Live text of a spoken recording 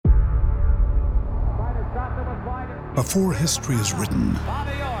Before history is written,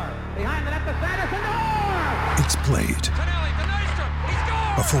 it's played.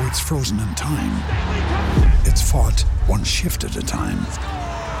 Before it's frozen in time, it's fought one shift at a time.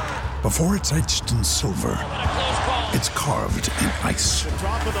 Before it's etched in silver, it's carved in ice.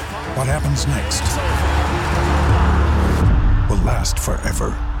 What happens next will last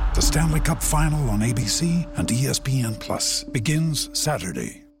forever. The Stanley Cup Final on ABC and ESPN Plus begins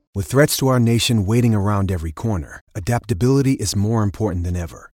Saturday. With threats to our nation waiting around every corner, adaptability is more important than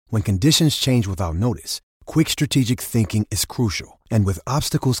ever. When conditions change without notice, quick strategic thinking is crucial. And with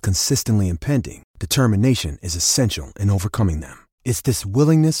obstacles consistently impending, determination is essential in overcoming them. It's this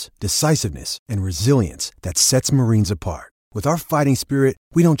willingness, decisiveness, and resilience that sets Marines apart. With our fighting spirit,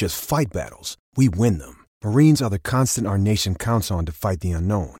 we don't just fight battles, we win them. Marines are the constant our nation counts on to fight the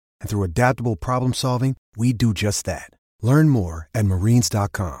unknown. And through adaptable problem solving, we do just that. Learn more at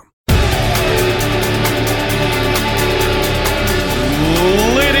marines.com.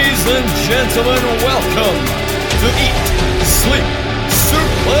 Ladies and gentlemen, welcome to Eat, Sleep,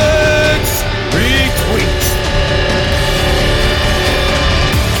 Suplex, Retweet.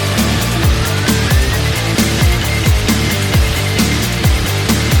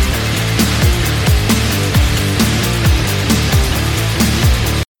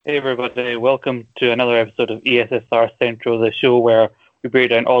 Hey everybody, welcome to another episode of ESSR Central, the show where we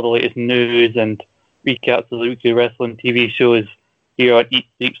break down all the latest news and recaps of the weekly wrestling TV shows here on Eat,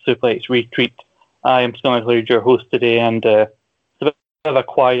 Sleep, Suplex, Retweet. I am Scott McLeod, your host today, and it's a bit of a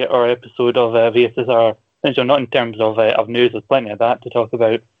quieter episode of ESSR Central, not in terms of news, there's plenty of that to talk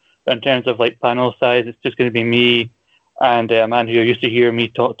about, but in terms of like panel size, it's just going to be me and a man who you used to hear me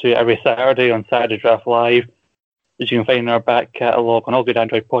talk to every Saturday on Saturday Draft Live, as you can find in our back catalogue on all good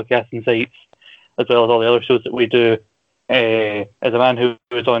Android podcasting sites, as well as all the other shows that we do. As a man who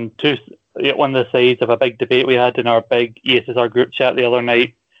was on one of the sides of a big debate we had in our big ESSR group chat the other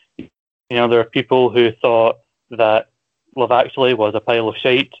night. You know, there are people who thought that Love Actually was a pile of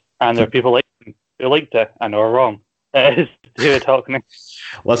shite, and there are people who liked it, and are wrong. Who are talking?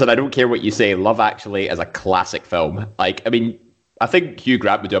 Listen, I don't care what you say. Love Actually is a classic film. Like, I mean, I think Hugh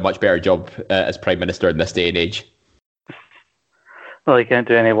Grant would do a much better job as Prime Minister in this day and age. Well, he can't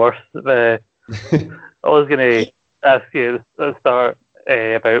do any worse. I was going to ask you at the start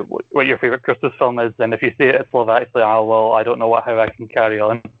about what your favourite Christmas film is, and if you say it's Love Actually, I don't know how I can carry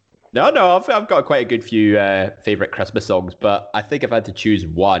on. No, I've got quite a good few favourite Christmas songs, but I think if I had to choose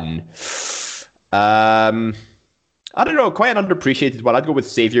one, I don't know, quite an underappreciated one. I'd go with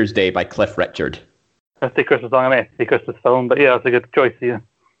Saviour's Day by Cliff Richard. That's the Christmas song. I mean, it's the Christmas film, but yeah, it's a good choice, yeah.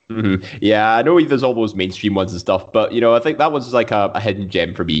 Mm-hmm. Yeah, I know there's all those mainstream ones and stuff, but, you know, I think that one's like a hidden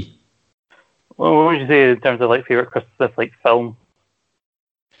gem for me. Well, what would you say in terms of like favourite Christmas like film?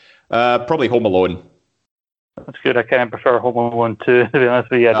 Probably Home Alone. That's good. I kind of prefer Home Alone 2, to be honest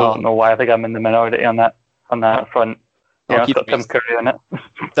with you. I don't know why. I think I'm in the minority on that front. Yeah, it's got Tim Curry in it.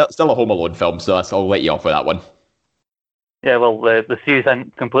 Still a Home Alone film, so I'll let you off with that one. Yeah, well, the series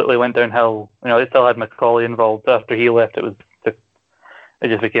completely went downhill. You know, it still had Macaulay involved. After he left, it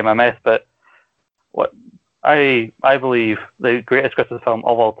just became a mess. But what I believe the greatest Christmas film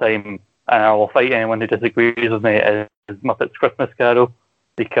of all time, and I will fight anyone who disagrees with me, is Muppets Christmas Carol,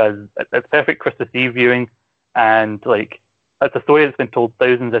 because it's perfect Christmas Eve viewing, and like it's a story that's been told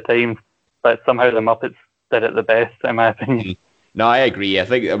thousands of times, but somehow the Muppets did it the best, in my opinion. No, I agree. I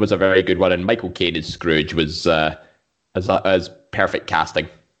think it was a very good one, and Michael Caine as Scrooge was as perfect casting.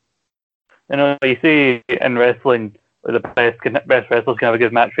 You know, you see in wrestling, the best wrestlers can have a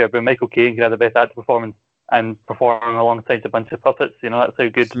good match here, but Michael Caine can have the best actor performance and perform alongside a bunch of puppets. You know, that's how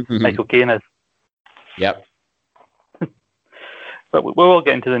good Michael Caine is. Yep. But we will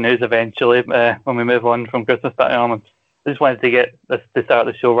get into the news eventually when we move on from Christmas. But I just wanted to get this to start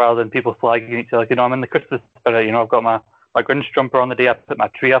the show rather than people slagging each other. You know, I'm in the Christmas spirit. You know, I've got my Grinch jumper on the day I put my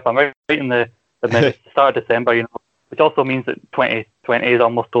tree up. I'm right in the start of December. You know, which also means that 2020 is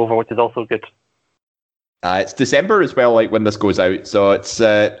almost over, which is also good. It's December as well, like when this goes out, so it's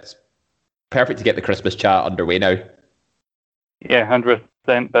perfect to get the Christmas chat underway now. Yeah, 100%.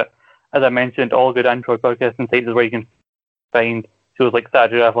 But as I mentioned, all good Android podcasting sites is where you can find shows like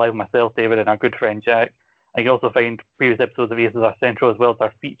Saturday Night Live with myself, David, and our good friend Jack. And you can also find previous episodes of ESSR Central as well as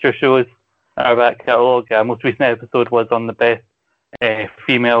our feature shows in our back catalogue. Our most recent episode was on the best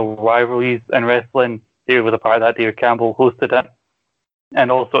female rivalries in wrestling. David was a part of that. David Campbell hosted it. And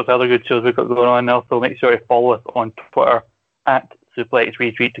all sorts of other good shows we've got going on. Also, make sure to follow us on Twitter at Suplex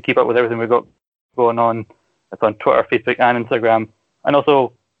Retweet to keep up with everything we've got going on. It's on Twitter, Facebook, and Instagram. And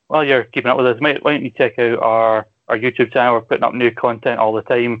also, while you're keeping up with us, why don't you check out our YouTube channel? We're putting up new content all the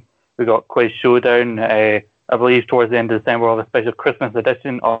time. We've got Quiz Showdown, a I believe towards the end of December, we'll have a special Christmas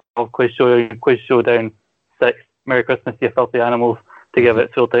edition of Quiz Showdown 6, Merry Christmas, You Filthy Animals, to give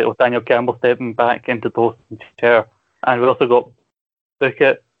it full title, Daniel Campbell stepping back into the hosting chair. And we also got Book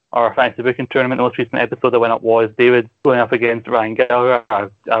It, our fantasy booking tournament. The most recent episode that went up was David going up against Ryan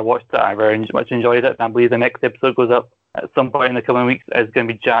Gallagher. I watched it, I very much enjoyed it, and I believe the next episode goes up at some point in the coming weeks. Is going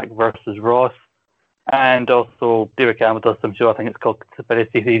to be Jack versus Ross. And also David Campbell does some show, I think it's called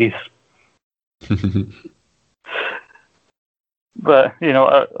Conspiracy Theories. But,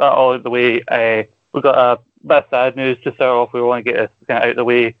 all out the way, we've got a bit of sad news to start off. We want to get this kind of out of the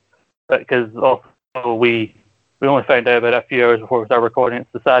way, because also we only found out about it a few hours before we started recording.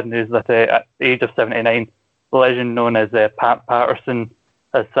 It's the sad news that at the age of 79, the legend known as Pat Patterson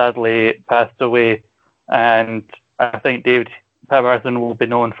has sadly passed away. And I think Pat Patterson will be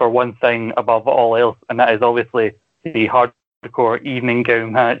known for one thing above all else, and that is obviously the hardcore evening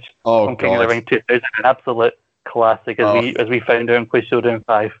gown match from King of the Ring 2000, an absolute classic, as we found out in Quiz Showdown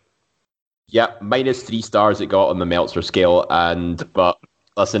 5. Yeah, -3 stars it got on the Meltzer scale, but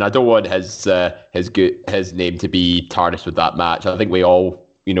listen, I don't want his name to be tarnished with that match. I think we all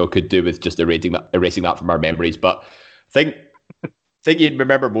could do with just erasing that from our memories. But I think you'd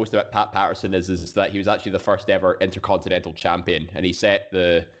remember most about Pat Patterson is that he was actually the first ever Intercontinental Champion, and he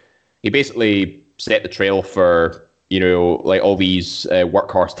basically set the trail for like all these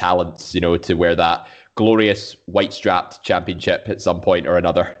workhorse talents to wear that glorious white strapped championship at some point or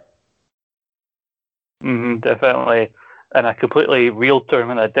another. Definitely. And a completely real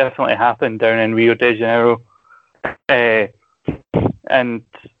tournament that definitely happened down in Rio de Janeiro. And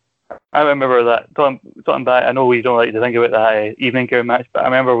I remember that, talking back, I know we don't like to think about that evening gown match, but I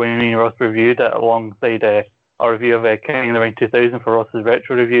remember when me and Ross reviewed it alongside our review of King of the Ring 2000 for Ross's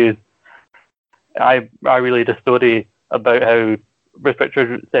retro reviews. I relayed a story about how Bruce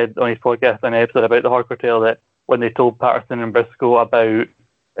Pritchard said on his podcast in an episode about the Hardcore Tale that when they told Patterson and Briscoe about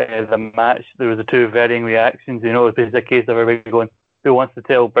the match, there was the two varying reactions. It was basically a case of everybody going, who wants to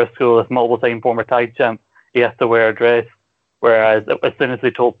tell Briscoe, this multiple-time former tag champ, he has to wear a dress? Whereas as soon as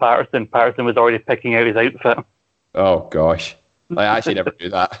they told Patterson was already picking out his outfit. Oh gosh, I actually never knew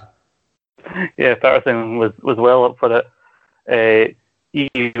that. Yeah, Patterson was well up for it.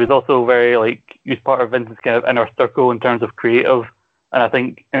 He was also very he was part of Vince's kind of inner circle in terms of creative, and I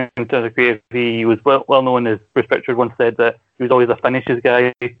think in terms of creative, he was well known, as Bruce Pritchard once said, that he was always a finishes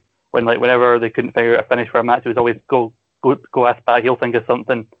guy. Whenever they couldn't figure out a finish for a match, it was always go ask Pat, he'll think of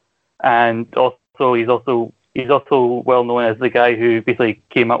something. And also he's also well known as the guy who basically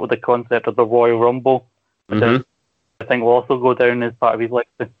came up with the concept of the Royal Rumble, which I think will also go down as part of his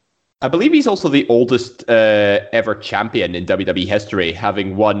legacy. I believe he's also the oldest ever champion in WWE history,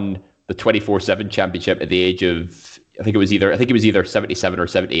 having won the 24/7 championship at the age of I think he was either 77 or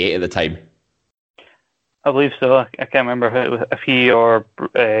 78 at the time. I believe so. I can't remember if he or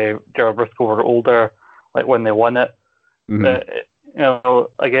Gerald Briscoe were older, when they won it. Again,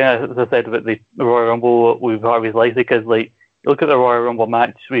 as I said about the Royal Rumble, we've always liked it because, you look at the Royal Rumble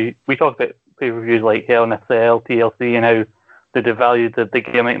match. We talk about pay-per-views like Hell in a Cell, TLC, and how they devalued the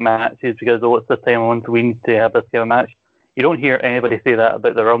gimmick matches because it's the time once we need to have this kind of match. You don't hear anybody say that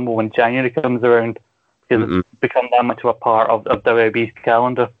about the Rumble when January comes around because it's become that much of a part of WWE's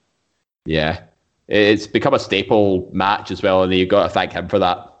calendar. Yeah. It's become a staple match as well, and you've got to thank him for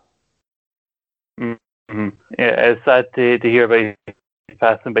that. Yeah, it's sad to hear about his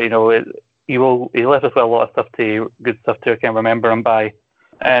passing, but he left us with a lot of good stuff to remember him by.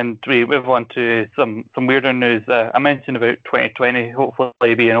 And we move on to some weirder news. I mentioned about 2020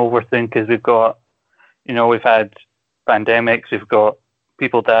 hopefully being over soon because we've got, we've had pandemics, we've got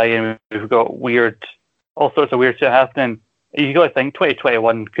people dying, we've got all sorts of weird shit happening. You got to think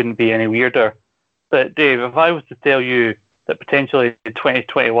 2021 couldn't be any weirder. But Dave, if I was to tell you that potentially in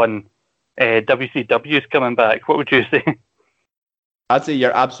 2021 WCW is coming back, what would you say? I'd say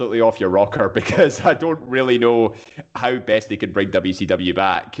you're absolutely off your rocker because I don't really know how best they could bring WCW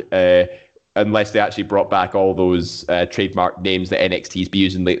back unless they actually brought back all those trademark names that NXT's been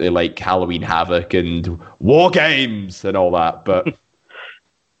using lately, like Halloween Havoc and WarGames and all that. But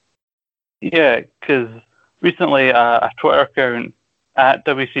yeah, because recently a Twitter account at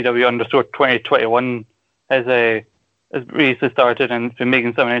WCW_2021 has recently started and has been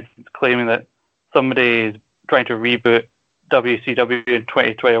making some announcements claiming that somebody is trying to reboot WCW in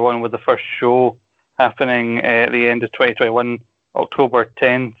 2021 with the first show happening at the end of 2021, October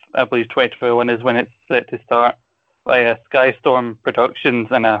 10th. I believe 2021 is when it's set to start by Skystorm Productions,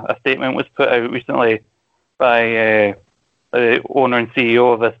 and a statement was put out recently by the owner and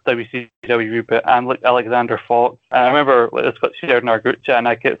CEO of this WCW reboot, Alexander Fox. And I remember this got shared in our group chat, and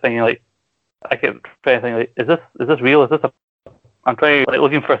I kept thinking, I kept trying to think, like, is this real? I'm trying, like,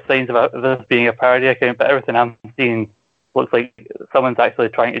 looking for signs of this being a parody account, but everything I'm seeing looks like someone's actually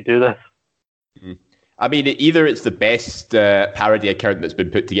trying to do this. I mean, either it's the best parody account that's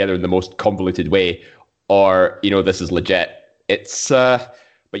been put together in the most convoluted way, or, this is legit. It's,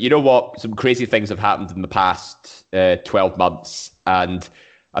 but you know what? Some crazy things have happened in the past 12 months, and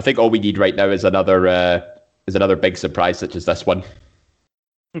I think all we need right now is another big surprise such as this one.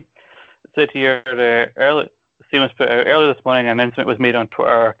 So here, Seamus put out earlier this morning, an announcement was made on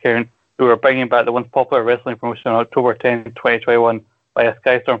Twitter account who were bringing back the once popular wrestling promotion on October 10, 2021 via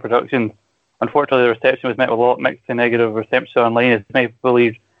Skystorm Productions. Unfortunately, the reception was met with a lot of mixed and negative reception online, as many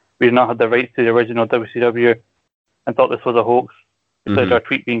believed we did not have the rights to the original WCW and thought this was a hoax. Besides our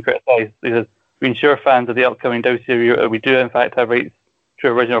tweet being criticised, he says, we ensure fans of the upcoming WCW that we do in fact have rights to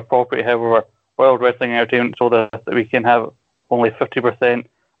original property. However, World Wrestling Entertainment told us that we can have only 50%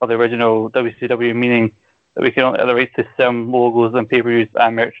 of the original WCW, meaning that we can only have the rights to some logos and pay-per-views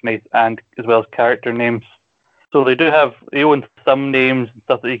and merchandise, and as well as character names. So they own some names and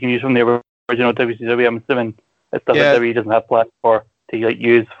stuff that you can use from the original WCW. I'm assuming it's stuff that WWE doesn't have plans to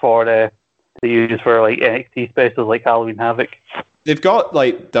use for NXT specials like Halloween Havoc. They've got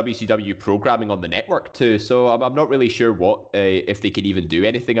like WCW programming on the network too, so I'm not really sure what if they can even do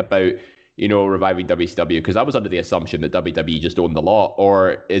anything about reviving WCW, because I was under the assumption that WWE just owned the lot,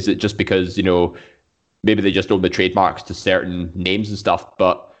 or is it just because maybe they just own the trademarks to certain names and stuff,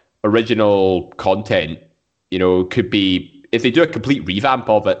 but original content could be, if they do a complete revamp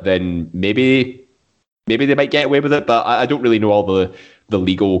of it, then maybe they might get away with it, but I don't really know all the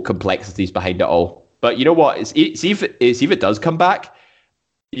legal complexities behind it all. But you know what? See if it does come back,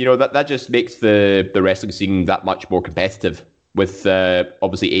 that just makes the wrestling scene that much more competitive. With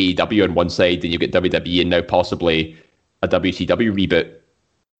obviously AEW on one side, then you get WWE, and now possibly a WCW reboot.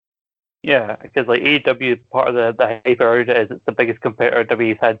 Yeah, because like AEW, part of the hype around it is it's the biggest competitor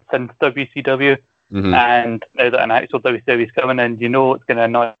WWE's had since WCW, and now that an actual WCW is coming in, it's going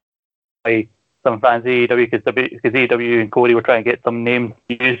to annoy some fans of AEW because AEW and Cody were trying to get some names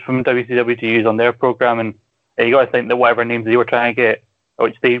used from WCW to use on their program, and you got to think that whatever names they were trying to get,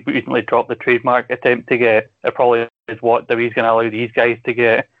 which they recently dropped the trademark attempt to get, it probably is what WWE's going to allow these guys to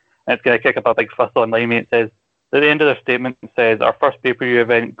get, and it's going to kick up a big fuss online. It says at the end of their statement, it says our first pay-per-view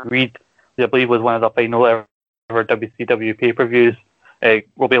event, Greed, I believe was one of the final ever WCW pay-per-views,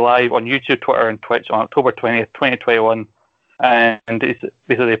 will be live on YouTube, Twitter, and Twitch on October 20th, 2021. And it's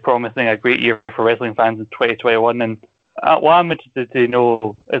basically promising a great year for wrestling fans in 2021. And what I'm interested to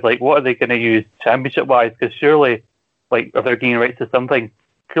know is, like, what are they going to use championship-wise? Because surely, like, if they're gaining rights to something,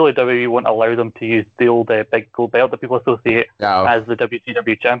 surely WWE won't allow them to use the old big gold belt that people associate as the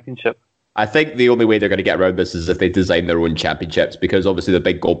WCW championship. I think the only way they're going to get around this is if they design their own championships, because obviously the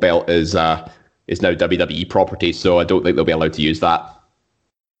big gold belt is now WWE property, so I don't think they'll be allowed to use that.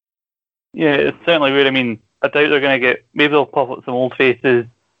 Yeah, it's certainly weird. I mean, I doubt they're going to get. Maybe they'll pop up some old faces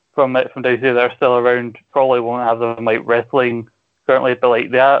from WCW that are still around. Probably won't have them like wrestling currently, but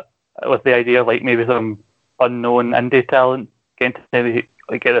like that, with the idea of like maybe some unknown indie talent getting to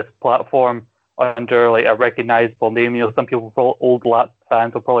get this platform under like a recognizable name. Some people, old lap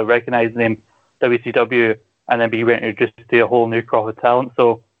fans, will probably recognize the name WCW and then be introduced to a whole new crop of talent.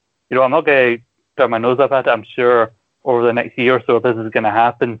 So, I'm not going to turn my nose up at it. I'm sure over the next year or so, if this is going to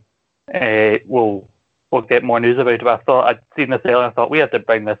happen, we'll get more news about it. But I thought I'd seen this earlier, and I thought we had to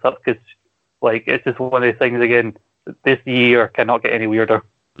bring this up because, like, it's just one of these things again. This year cannot get any weirder.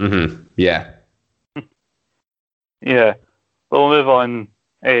 Yeah. Yeah. We'll move on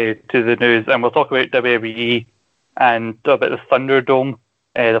to the news, and we'll talk about WWE and about the Thunderdome.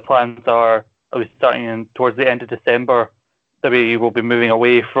 The plans are starting towards the end of December. WWE will be moving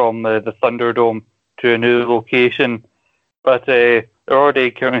away from the Thunderdome to a new location, but they're already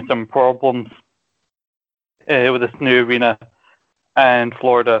encountering some problems with this new arena in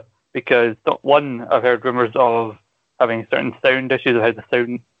Florida because, one, I've heard rumours of having certain sound issues of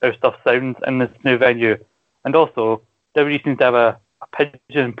how stuff sounds in this new venue, and also WWE seems to have a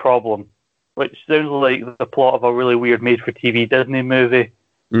pigeon problem, which sounds like the plot of a really weird made-for-TV Disney movie,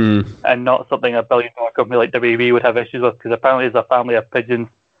 and not something a billion-dollar company like WWE would have issues with, because apparently there's a family of pigeons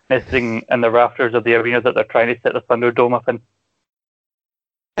nesting in the rafters of the arena that they're trying to set the Thunderdome up in.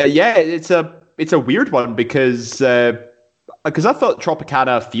 Yeah, it's a weird one because I thought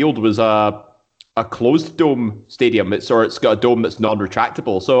Tropicana Field was a closed dome stadium. It's got a dome that's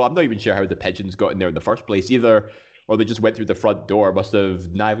non-retractable, so I'm not even sure how the pigeons got in there in the first place either. Or they just went through the front door, must have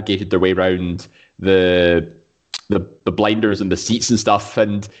navigated their way around the blinders and the seats and stuff,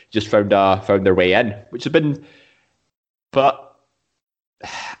 and just found their way in, which has been. But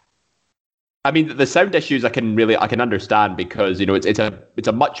I mean, the sound issues I can understand because it's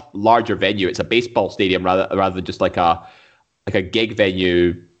a much larger venue. It's a baseball stadium rather than just like a gig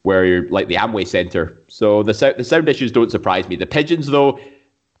venue where you're like the Amway Center. So the sound issues don't surprise me. The pigeons though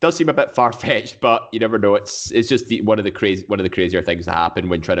does seem a bit far fetched, but you never know. It's just one of the crazier things that happen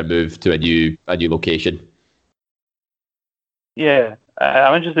when trying to move to a new location. Yeah,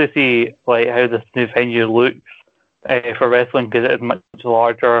 I'm interested to see like how this new venue looks for wrestling because it is much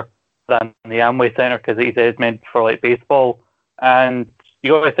larger than the Amway Center because it is meant for like baseball. And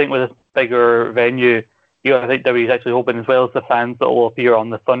you got to think with this bigger venue, you got to think WWE's actually hoping as well as the fans that will appear on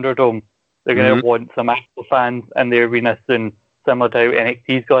the Thunderdome, they're going to want some actual fans in the arena soon, similar to how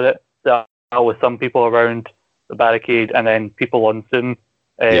NXT's got it. So with some people around the barricade and then people on Zoom,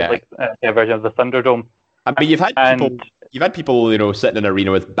 like a version of the Thunderdome. I mean, you've had people, sitting in an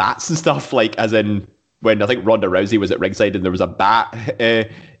arena with bats and stuff, like as in when I think Ronda Rousey was at ringside and there was a bat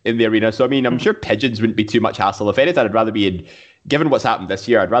in the arena. So I mean, I'm sure pigeons wouldn't be too much hassle. If anything, I'd rather be given what's happened this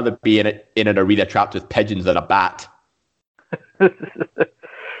year, I'd rather be in an arena trapped with pigeons than a bat.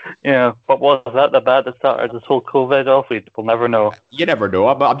 Yeah, but was that the bat that started this whole COVID off? We'll never know. You never know.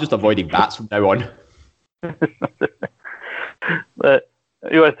 I'm just avoiding bats from now on. But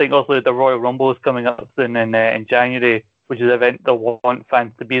you got to think also the Royal Rumble is coming up soon in January, which is an event they'll want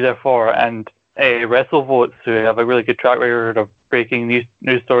fans to be there for. And WrestleVotes, who have a really good track record of breaking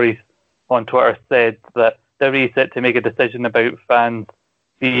news stories on Twitter, said that WWE set to make a decision about fans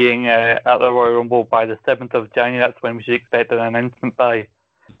being at the Royal Rumble by the 7th of January. That's when we should expect an announcement by.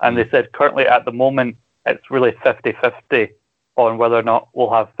 And they said currently at the moment it's really 50-50 on whether or not we'll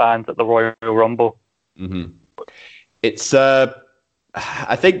have fans at the Royal Rumble. Mm-hmm. It's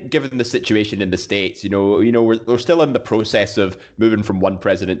I think given the situation in the States, we're still in the process of moving from one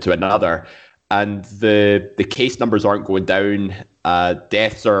president to another, and the case numbers aren't going down.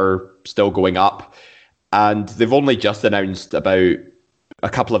 Deaths are still going up, and they've only just announced about a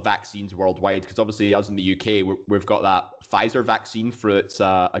couple of vaccines worldwide, because obviously us in the UK, we've got that Pfizer vaccine for it's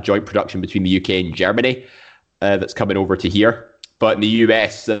a joint production between the UK and Germany that's coming over to here. But in the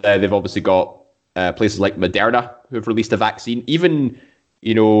US, they've obviously got places like Moderna who've released a vaccine. Even,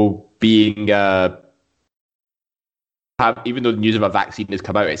 even though the news of a vaccine has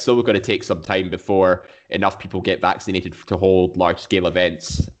come out, it's still going to take some time before enough people get vaccinated to hold large-scale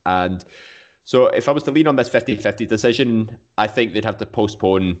events. And so if I was to lean on this 50-50 decision, I think they'd have to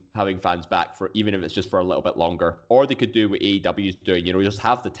postpone having fans back for even if it's just for a little bit longer. Or they could do what AEW is doing, just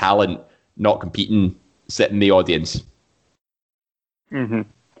have the talent not competing sit in the audience. Mm-hmm.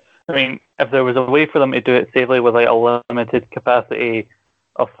 I mean, if there was a way for them to do it safely with like a limited capacity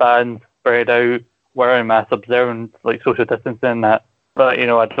of fans spread out, wearing masks, observing like social distancing and that. But, I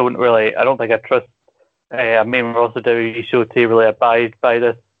don't think I trust a main roster WWE show to really abide by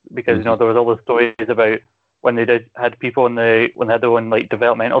this. Because there was all the stories about when they had people when they had their own like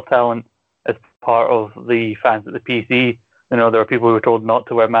developmental talent as part of the fans at the PC. There were people who were told not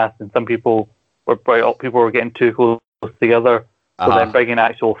to wear masks, and some people were getting too close together. So then bringing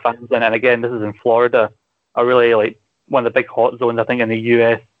actual fans in, and again, this is in Florida, are really like one of the big hot zones I think in the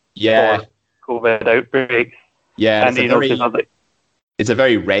US. Yeah, for COVID outbreaks. Yeah, and it's a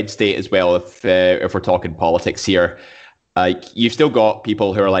very red state as well. If we're talking politics here. Like, you've still got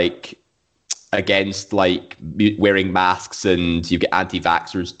people who are like against like wearing masks, and you've got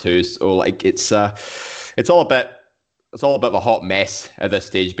anti-vaxxers too. So like it's all a bit of a hot mess at this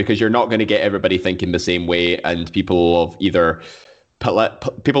stage, because you're not going to get everybody thinking the same way, and people will either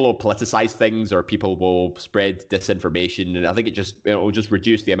people will politicize things, or people will spread disinformation, and I think it will just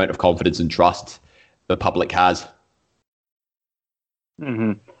reduce the amount of confidence and trust the public has.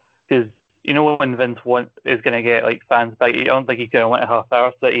 Mm-hmm. Because when Vince is going to get like fans back, I don't think he's going to want a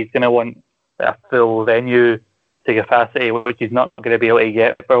half-hour set. He's going to want a full venue to capacity, which he's not going to be able to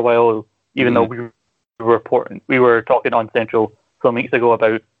get for a while. Even though we were talking on Central some weeks ago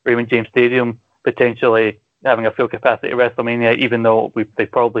about Raymond James Stadium potentially having a full capacity WrestleMania, even though they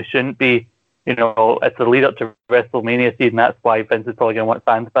probably shouldn't be. It's a lead up to WrestleMania season. That's why Vince is probably going to want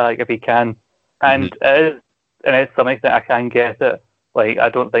fans back if he can. And to some extent, I can get it. Like, I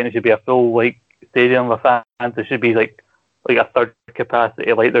don't think it should be a full like stadium of fans. It should be like a third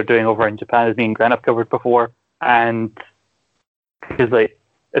capacity, like they're doing over in Japan, as me and Grant have covered before. And because like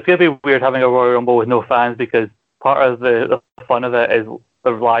it's gonna be weird having a Royal Rumble with no fans, because part of the fun of it is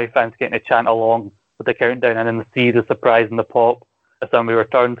the live fans getting to chant along with the countdown and then see the surprise and the pop as somebody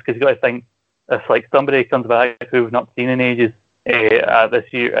returns. Because you got to think, if like somebody comes back who we've not seen in ages at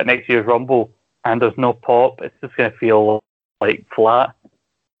next year's Rumble, and there's no pop, it's just gonna feel like flat.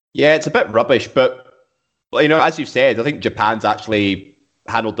 Yeah, it's a bit rubbish, but as you said, I think Japan's actually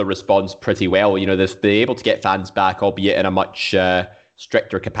handled the response pretty well. You know, they're able to get fans back, albeit in a much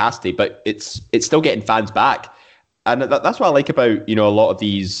stricter capacity, but it's still getting fans back. And that's what I like about, you know, a lot of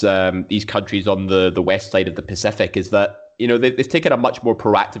these countries on the west side of the Pacific is that, you know, they've taken a much more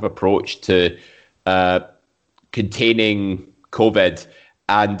proactive approach to containing COVID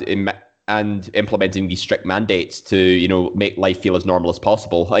and implementing these strict mandates to, you know, make life feel as normal as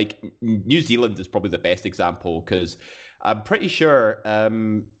possible. Like New Zealand is probably the best example, because I'm pretty sure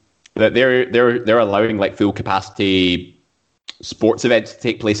that they're allowing like full capacity sports events to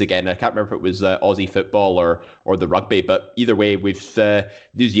take place again. I can't remember if it was Aussie football or the rugby, but either way,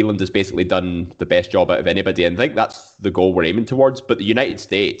 New Zealand has basically done the best job out of anybody, and I think that's the goal we're aiming towards. But the United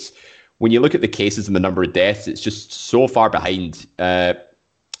States, when you look at the cases and the number of deaths, it's just so far behind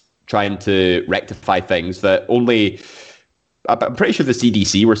trying to rectify things that I'm pretty sure the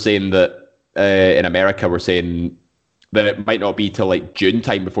CDC were saying that in America were saying that it might not be till like June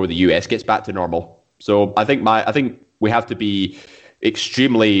time before the US gets back to normal. So I think we have to be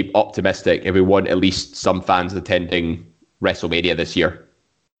extremely optimistic if we want at least some fans attending WrestleMania this year.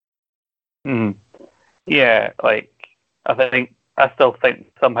 Yeah, like I still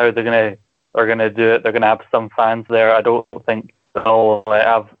think somehow they're gonna do it. They're gonna have some fans there. I don't think it'll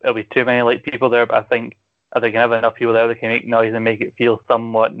be too many like people there, but I think if they can have enough people there, they can make noise and make it feel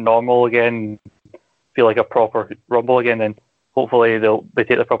somewhat normal again, feel like a proper Rumble again. Then hopefully they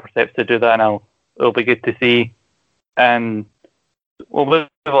take the proper steps to do that, and it'll be good to see. And we'll move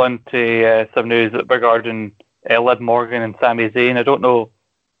on to some news regarding Liv Morgan and Sami Zayn. I don't know,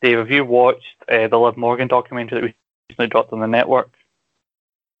 Dave, have you watched the Liv Morgan documentary that we recently dropped on the network?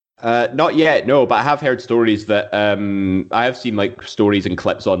 Not yet, no, but I have heard stories that I have seen like stories and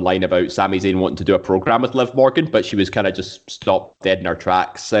clips online about Sami Zayn wanting to do a program with Liv Morgan, but she was kind of just stopped dead in her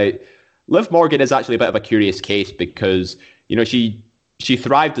tracks. Liv Morgan is actually a bit of a curious case because, you know, she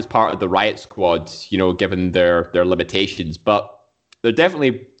thrived as part of the Riot Squad, you know, given their limitations, but there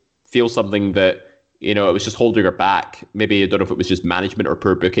definitely feels something that, you know, it was just holding her back. Maybe I don't know if it was just management or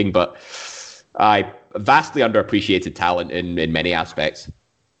poor booking, but vastly underappreciated talent in many aspects.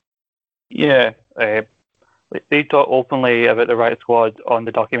 Yeah, they talk openly about the Riot Squad on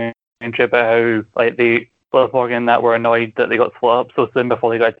the documentary about how like Liv Morgan and that were annoyed that they got split up so soon before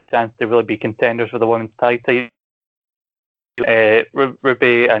they got a chance to really be contenders for the women's tag title.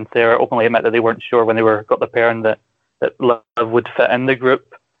 Ruby and Sarah openly admit that they weren't sure when they got the pairing that Liv would fit in the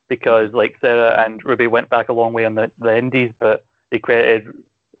group, because like Sarah and Ruby went back a long way on the indies, but they credited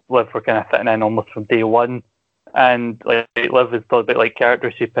Liv for kind of fitting in almost from day one. And like Liv is thought about like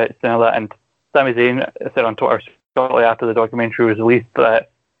characters she picks and all that. And Sami Zayn said on Twitter shortly after the documentary was released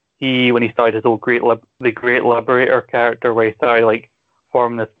that when he started his old the Great Liberator character, where he started like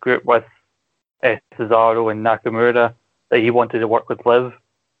forming this group with Cesaro and Nakamura, that he wanted to work with Liv.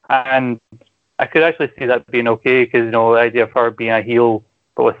 And I could actually see that being okay, because, you know, the idea of her being a heel,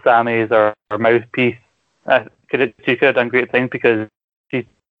 but with Sami as her mouthpiece, she could have done great things, because she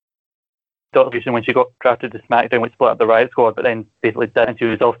when she got drafted to SmackDown, which split up the Riot Squad, but then basically did, and she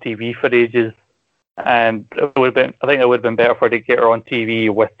was off TV for ages. And I think it would have been better for her to get her on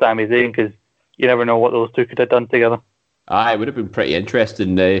TV with Sami Zayn, because you never know what those two could have done together. It would have been pretty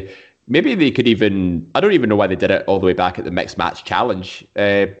interesting. Maybe they could even, I don't even know why they did it all the way back at the Mixed Match Challenge.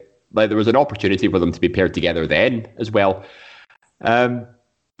 Like there was an opportunity for them to be paired together then as well.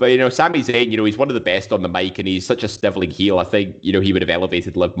 But, you know, Sami Zayn, you know, he's one of the best on the mic, and he's such a sniveling heel. I think, you know, he would have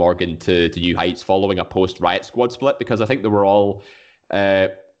elevated Liv Morgan to new heights following a post-Riot Squad split, because I think they were all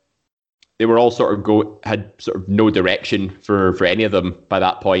had sort of no direction for any of them by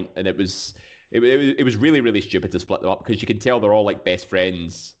that point. And it was really, really stupid to split them up, because you can tell they're all like best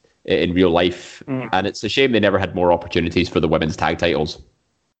friends in real life. And it's a shame they never had more opportunities for the women's tag titles.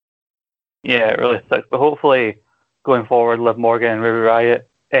 Yeah, it really sucks. But hopefully going forward, Liv Morgan and Ruby Riot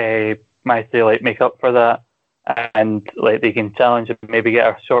might say like make up for that, and like they can challenge and maybe get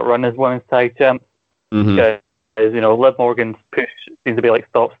a short run as women's tag champs. Because, you know, Liv Morgan's push seems to be like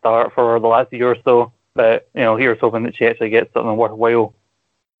stop start for the last year or so, but, you know, here's hoping that she actually gets something worthwhile.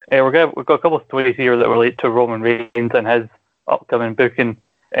 We've got a couple of stories here that relate to Roman Reigns and his upcoming booking.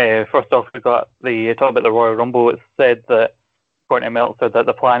 First off, we got talk about the Royal Rumble. It's said that, according to Meltzer, that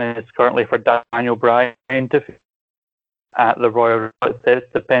the plan is currently for Daniel Bryan to at the Royal Rumble. It says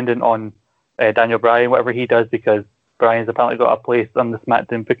it's dependent on Daniel Bryan, whatever he does, because Bryan's apparently got a place on the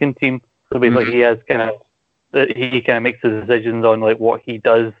SmackDown booking team. So basically, he kind of makes the decisions on like what he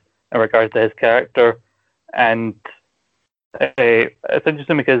does in regards to his character. And it's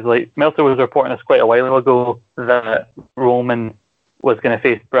interesting because like Meltzer was reporting this quite a while ago that Roman was going to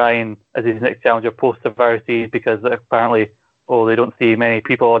face Bryan as his next challenger post Survivor Series, because apparently they don't see many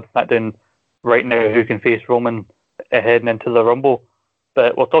people on SmackDown right now who can face Roman heading into the Rumble.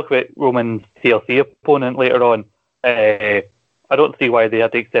 But we'll talk about Roman's TLC opponent later on. I don't see why they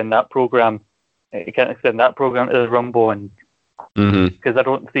had to extend that program. You can't extend that program to the Rumble, and because I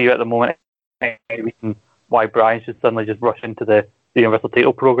don't see at the moment any reason why Bryan should suddenly just rush into the Universal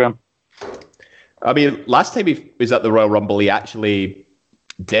title program. I mean, last time he was at the Royal Rumble, he actually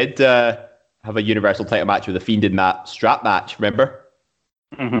did have a Universal title match with The Fiend in that strap match, remember?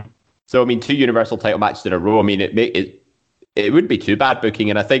 So, I mean, 2 Universal title matches in a row. I mean, it wouldn't be too bad booking,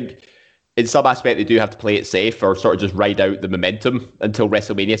 and I think in some aspect they do have to play it safe or sort of just ride out the momentum until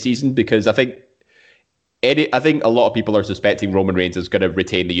WrestleMania season, because I think a lot of people are suspecting Roman Reigns is going to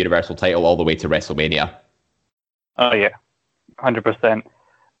retain the Universal title all the way to WrestleMania. Oh yeah, 100%.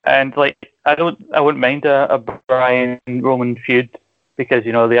 And I wouldn't mind a Bryan Roman feud, because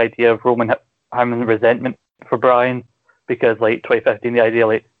the idea of Roman having resentment for Bryan, because 2015 the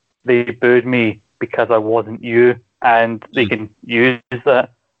idea they booed me because I wasn't you, and they can use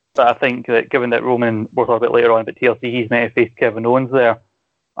that. But I think that given that Roman, we'll talk about later on, but TLC, he's meant to face Kevin Owens there.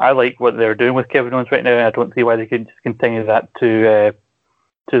 I like what they're doing with Kevin Owens right now, and I don't see why they couldn't just continue that to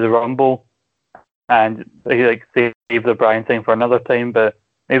the Rumble, and save the Bryan thing for another time. But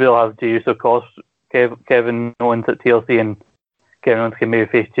maybe they'll have Jey Uso cost Kevin Owens at TLC, and Kevin Owens can maybe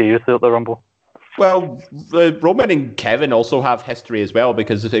face Jey Uso at the Rumble. Well, Roman and Kevin also have history as well,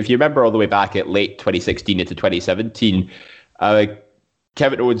 because if you remember all the way back at late 2016 into 2017,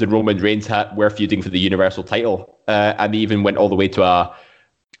 Kevin Owens and Roman Reigns were feuding for the Universal title, and they even went all the way to a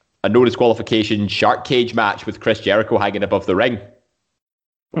no disqualification shark cage match with Chris Jericho hanging above the ring.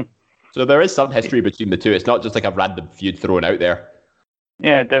 So there is some history between the two. It's not just like a random feud thrown out there.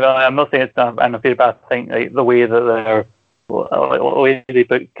 Yeah, definitely. I'm not saying it's not unfair, but I think the way that the way they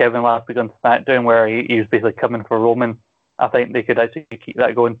booked Kevin last week on SmackDown, where he was basically coming for Roman, I think they could actually keep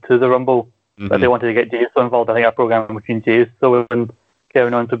that going to the Rumble. But they wanted to get Jey Uso involved. I think a program between Jey Uso and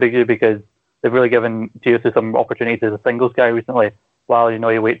Kevin Owens would be good, because they've really given Jey Uso some opportunities as a singles guy recently, while he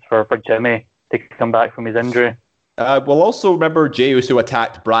waits for Jimmy to come back from his injury. We'll also remember Jey Uso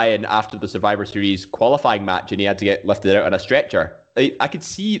attacked Bryan after the Survivor Series qualifying match, and he had to get lifted out on a stretcher. I could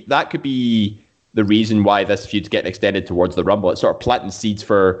see that could be the reason why this feud's getting extended towards the Rumble. It's sort of planting seeds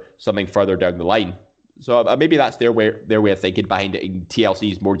for something further down the line. So maybe that's their way of thinking behind it. And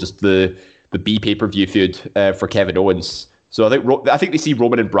TLC is more just the B pay-per-view feud for Kevin Owens. So I think they see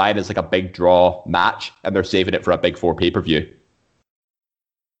Roman and Bryan as a big draw match, and they're saving it for a Big Four pay-per-view.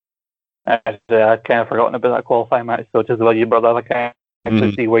 I'd kind of forgotten about that qualifying match, so just while you brought that, I can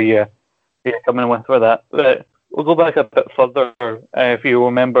actually see where you're coming with for that. But we'll go back a bit further. If you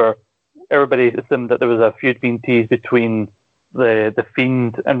remember, everybody assumed that there was a feud being teased between the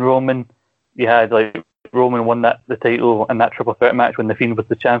Fiend and Roman. You had Roman won the title in that triple threat match when the Fiend was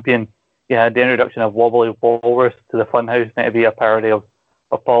the champion. You had the introduction of Wobbly Walrus to the Funhouse, meant to be a parody of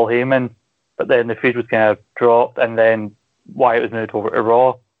Paul Heyman, but then the feud was kind of dropped, and then Wyatt was moved over to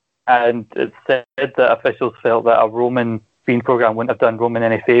Raw. And it's said that officials felt that a Roman Fiend program wouldn't have done Roman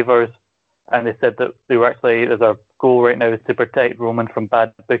any favours, and they said that they were actually, their goal right now is to protect Roman from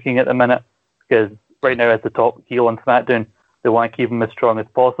bad booking at the minute, because right now as the top heel on SmackDown, they want to keep him as strong as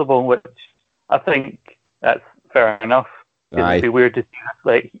possible, which I think that's fair enough. It'd be weird to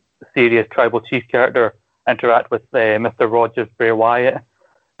see serious tribal chief character interact with Mr. Rogers Bray Wyatt,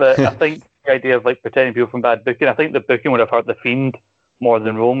 but I think the idea of protecting people from bad booking, I think the booking would have hurt the Fiend more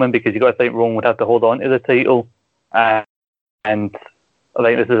than Roman, because you got to think Roman would have to hold on to the title, and I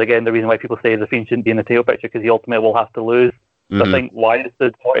think this is again the reason why people say the Fiend shouldn't be in the title picture, because he ultimately will have to lose. So I think Wyatt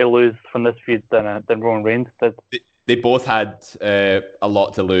did more to lose from this feud than Roman Reigns did. They both had a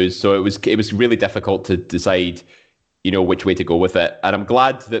lot to lose, so it was really difficult to decide, which way to go with it. And I'm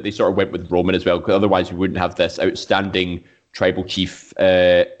glad that they sort of went with Roman as well, because otherwise we wouldn't have this outstanding tribal chief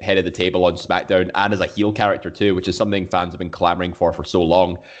head of the table on SmackDown, and as a heel character too, which is something fans have been clamoring for so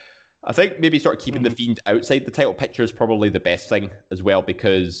long. I think maybe sort of keeping the Fiend outside the title picture is probably the best thing as well,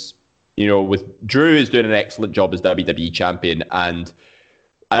 because with Drew is doing an excellent job as WWE champion, and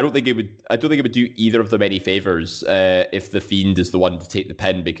I don't think it would do either of them any favors if the Fiend is the one to take the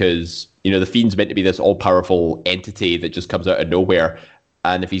pin, because the Fiend's meant to be this all powerful entity that just comes out of nowhere,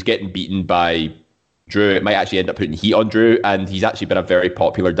 and if he's getting beaten by Drew, it might actually end up putting heat on Drew, and he's actually been a very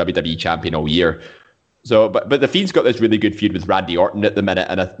popular WWE champion all year. So, but the Fiend's got this really good feud with Randy Orton at the minute,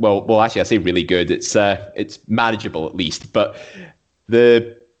 and I say really good. It's manageable at least, but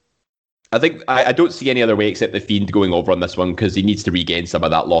I think I don't see any other way except the Fiend going over on this one, because he needs to regain some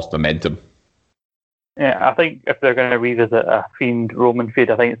of that lost momentum. Yeah, I think if they're going to revisit a Fiend Roman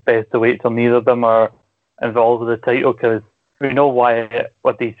feud, I think it's best to wait till neither of them are involved with the title, because we know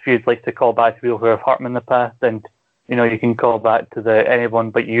what these feuds like to call back to people who have hurt him in the past, and you can call back to the Anyone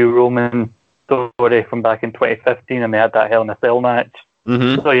But You Roman story from back in 2015, and they had that Hell in a Cell match.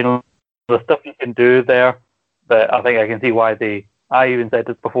 Mm-hmm. So the stuff you can do there, but I think I can see why I even said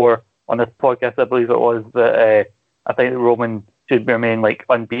this before on this podcast, I believe it was, that I think that Roman should remain like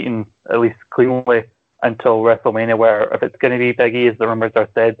unbeaten, at least cleanly, until WrestleMania, where if it's going to be Big E, as the rumors are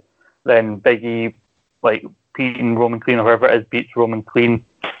said, then Big E, like, beating Roman clean or whoever it is beats Roman clean.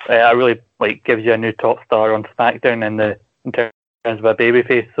 I really gives you a new top star on SmackDown in terms of a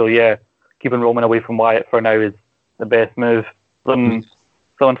babyface. So yeah, keeping Roman away from Wyatt for now is the best move. Some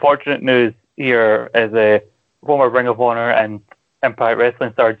unfortunate news here is former Ring of Honor and Impact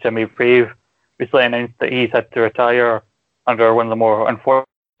Wrestling star Jimmy Brave recently announced that he's had to retire under one of the more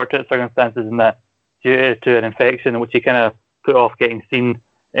unfortunate circumstances, in that due to an infection in which he kind of put off getting seen,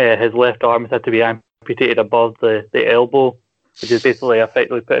 his left arm has had to be amputated above the elbow, which is basically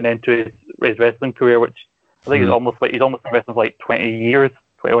effectively put an end to his wrestling career, which I think he's almost been wrestling for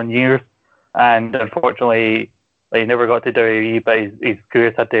 21 years, and unfortunately he never got to WWE, but his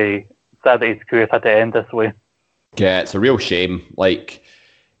career's had to end this way. Yeah, it's a real shame.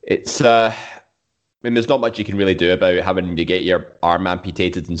 It's there's not much you can really do about having to get your arm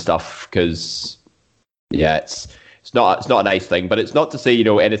amputated and stuff, because it's not a nice thing. But it's not to say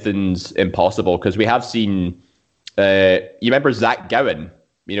anything's impossible, because we have seen. You remember Zach Gowen?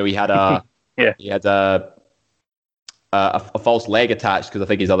 He had a he had a false leg attached, because I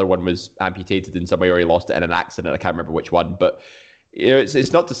think his other one was amputated in some way, or he lost it in an accident. I can't remember which one, but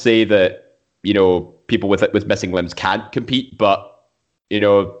it's not to say that people with missing limbs can't compete, but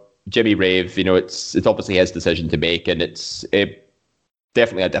Jimmy Rave, it's obviously his decision to make, and it's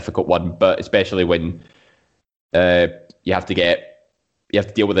definitely a difficult one, but especially when you have to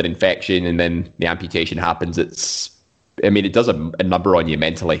deal with an infection and then the amputation happens. It does a number on you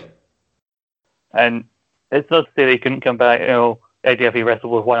mentally. And it's not to say that he couldn't come back. The idea if he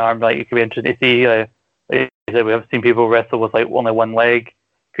wrestled with one arm, it could be interesting to see. Like I said, we have seen people wrestle with only one leg.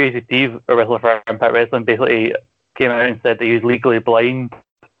 Crazy Steve, a wrestler for Impact Wrestling, basically came out and said that he was legally blind,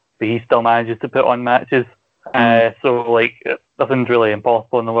 but he still manages to put on matches. So nothing's really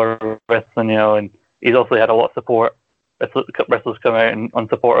impossible in the world of wrestling, and he's also had a lot of support. Wrestlers come out and on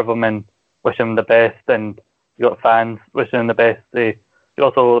support of him and wish him the best, and you got fans wishing him the best. He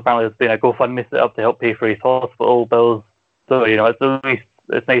also apparently has been a GoFundMe set up to help pay for his hospital bills. So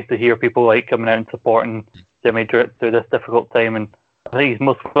it's nice to hear people coming out and supporting Jimmy through this difficult time. And I think he's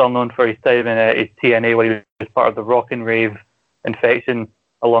most well known for his time in his TNA, when he was part of the Rock and Rave infection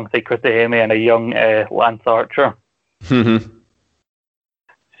alongside Chris Hemme and a young Lance Archer. Which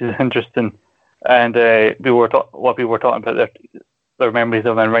is interesting. And a lot of people were talking about their memories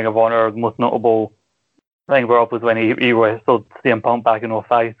of him in Ring of Honor. The most notable thing brought up was when he wrestled CM Punk back in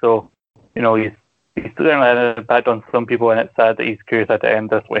 2005. So, he's certainly had an impact on some people, and it's sad that his career's had to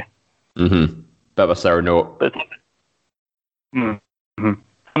end this way. Bit of a sour note. But,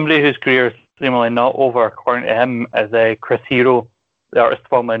 somebody whose career is seemingly not over, according to him, is Chris Hero, the artist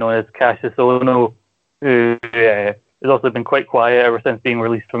formerly known as Cassius Ohno, who has also been quite quiet ever since being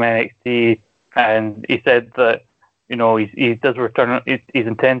released from NXT. And he said that he does return. He's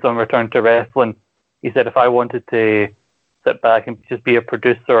intent on returning to wrestling. He said, if I wanted to sit back and just be a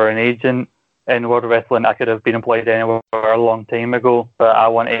producer or an agent in World Wrestling, I could have been employed anywhere a long time ago. But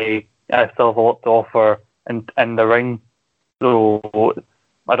I still have a lot to offer in the ring. So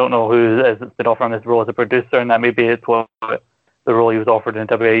I don't know who has been offering this role as a producer, and that maybe it's what the role he was offered in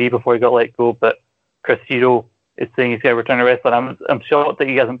WWE before he got let go. But Chris Hero is saying he's going to return to wrestling. I'm shocked that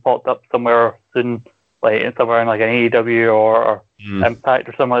he hasn't popped up somewhere soon, somewhere in an AEW or Impact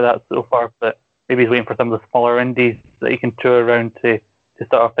or something like that so far. But maybe he's waiting for some of the smaller indies that he can tour around to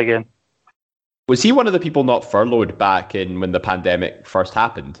start up again. Was he one of the people not furloughed back in when the pandemic first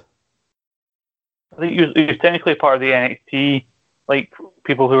happened? I think he was technically part of the NXT,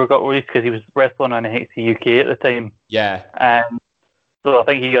 people who got released, because he was wrestling on NXT UK at the time. Yeah. And so I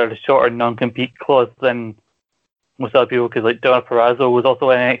think he got a shorter non-compete clause than most other people, because Donna Purrazzo was also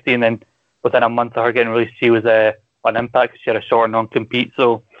in NXT, and then within a month of her getting released, she was on Impact, because she had a shorter non-compete.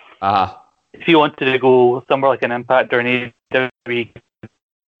 So if he wanted to go somewhere like an Impact or an AEW,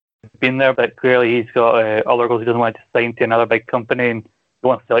 been there, but clearly he's got other goals. He doesn't want to sign to another big company, and he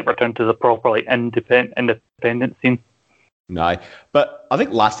wants to return to the proper independent scene. No, but I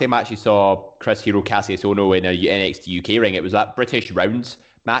think last time I actually saw Chris Hero Cassius Ohno in a NXT UK ring, it was that British Rounds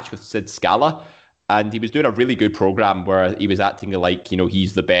match with Sid Scala, and he was doing a really good program where he was acting like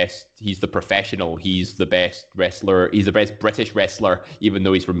he's the best, he's the professional, he's the best wrestler, he's the best British wrestler, even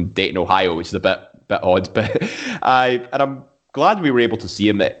though he's from Dayton, Ohio, which is a bit odd. But glad we were able to see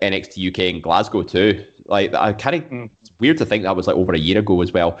him at NXT UK in Glasgow too. Like, I it's weird to think that was like over a year ago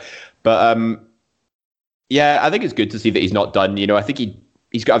as well. But yeah, I think it's good to see that he's not done. You know, I think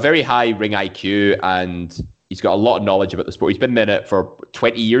he's got a very high ring IQ and he's got a lot of knowledge about the sport. He's been in it for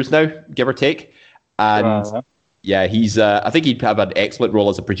 20 years now, give or take. And yeah, he's. I think he'd have an excellent role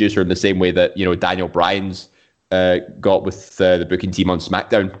as a producer in the same way that, you know, Daniel Bryan's got with the booking team on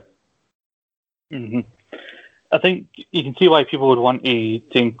SmackDown. Mm-hmm. I think you can see why people would want to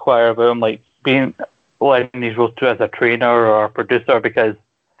inquire about him, like being letting these roles to as a trainer or a producer, because,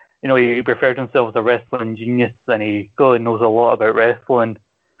 you know, he referred to himself as a wrestling genius and he clearly knows a lot about wrestling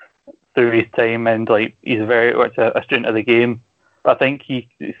through his time, and like he's very much a student of the game. But I think he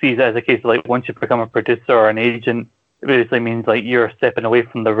sees it as a case of like, once you become a producer or an agent, it basically means like you're stepping away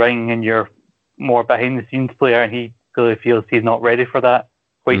from the ring and you're more behind the scenes player, and he clearly feels he's not ready for that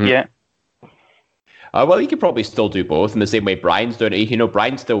quite yet. Well, he could probably still do both in the same way Brian's doing it. You know,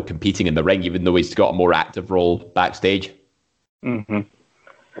 Brian's still competing in the ring, even though he's got a more active role backstage. Mm-hmm.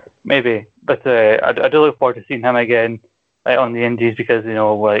 Maybe, but I do look forward to seeing him again on the Indies, because, you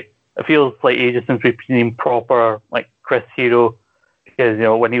know, like, it feels like ages since we've seen proper like Chris Hero, because, you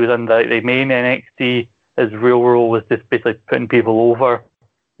know, when he was in the main NXT, his real role was just basically putting people over.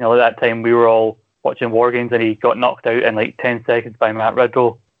 You know, at that time we were all watching WarGames and he got knocked out in like 10 seconds by Matt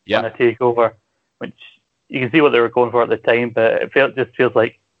Riddle on a takeover, which you can see what they were going for at the time, but it just feels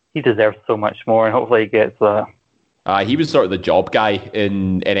like he deserves so much more, and hopefully he gets that. He was sort of the job guy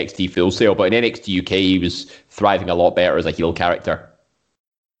in NXT Full Sail, but in NXT UK he was thriving a lot better as a heel character.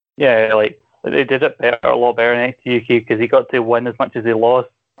 Yeah, like they did it a lot better in NXT UK, because he got to win as much as he lost.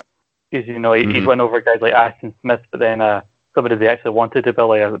 Because, you know, he'd win over guys like Ashton Smith, but then somebody they actually wanted to be,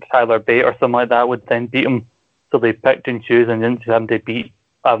 like a Tyler Bate or something like that, would then beat him. So they picked and choose and didn't have him to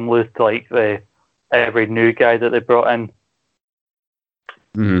have him lose to like every new guy that they brought in.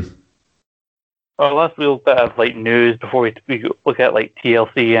 Our last little bit of like news before we look at like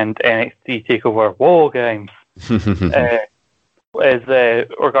TLC and NXT Takeover WarGames is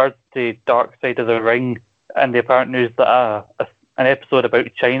regards to Dark Side of the Ring, and the apparent news that an episode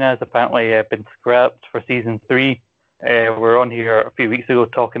about China has apparently been scrapped for season 3. We're on here a few weeks ago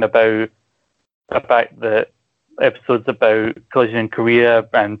talking about the fact that episodes about Collision in Korea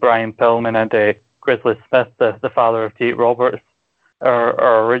and Brian Pillman and Grizzly Smith, the father of Jake Roberts,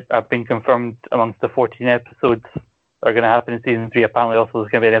 have been confirmed amongst the 14 episodes that are going to happen in season 3. Apparently also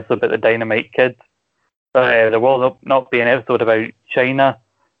there's going to be an episode about the Dynamite Kid. But there will not be an episode about China.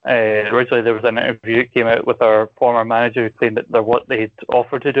 Originally there was an interview that came out with our former manager who claimed that they'd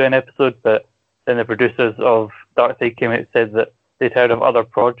offered to do an episode, but then the producers of Dark Side came out and said that they'd heard of other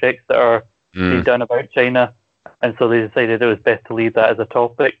projects that are being done about China, and so they decided it was best to leave that as a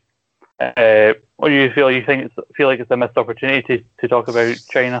topic. What do you feel? You feel like it's a missed opportunity to talk about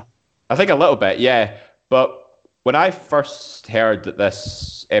China? I think a little bit, yeah. But when I first heard that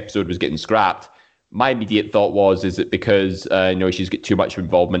this episode was getting scrapped, my immediate thought was, is it because you know, she's got too much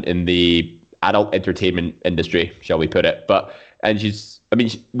involvement in the adult entertainment industry, shall we put it?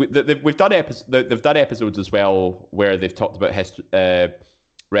 We've done they've done episodes as well where they've talked about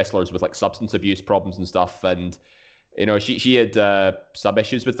wrestlers with like substance abuse problems and stuff, and you know, she had some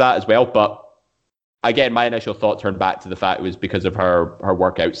issues with that as well. But again, my initial thought turned back to the fact it was because of her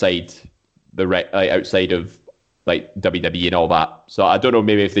work outside outside of like WWE and all that. So I don't know,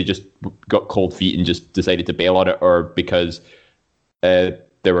 maybe if they just got cold feet and just decided to bail on it, or because there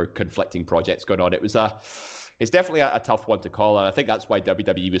were conflicting projects going on. It's definitely a tough one to call, and I think that's why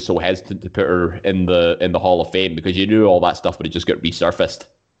WWE was so hesitant to put her in the Hall of Fame, because you knew all that stuff would have just got resurfaced.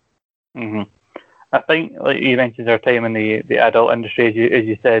 I think, like you mentioned, our time in the adult industry, as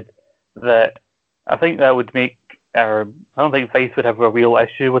you said, that I think that would make I don't think Vice would have a real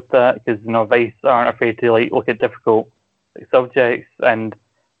issue with that, because, you know, Vice aren't afraid to like look at difficult subjects, and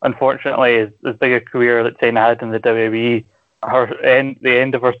unfortunately, as big a career that China had in the WWE, the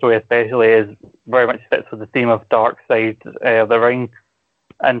end of her story especially is very much fits with the theme of Dark Side of the Ring,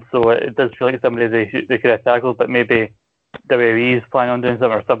 and so it does feel like somebody they could have tackled, but maybe WWE is planning on doing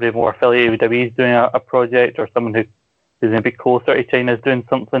something, or somebody more affiliated with WWE is doing a project, or someone who's maybe closer to China is doing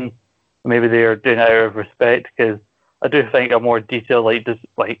something. Maybe they are doing it out of respect, because I do think a more detailed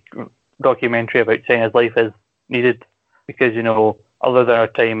documentary about China's life is needed, because, you know, other than her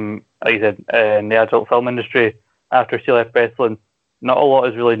time, like I said, in the adult film industry, after she left wrestling, not a lot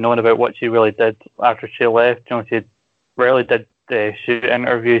is really known about what she really did after she left. You know, she rarely did shoot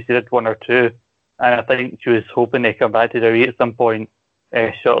interviews. She did one or two, and I think she was hoping to come back to WWE at some point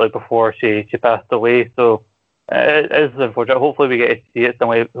shortly before she passed away. So it is unfortunate. Hopefully we get to see it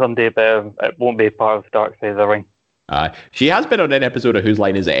someday, but it won't be part of Dark Side of the Ring. She has been on an episode of Whose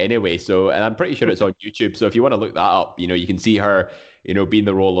Line Is It Anyway? And I'm pretty sure it's on YouTube. So if you want to look that up, you can see her, being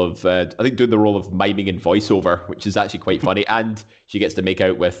the role of, I think doing the role of miming and voiceover, which is actually quite funny. And she gets to make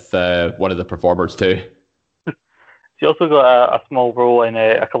out with one of the performers too. She also got a small role in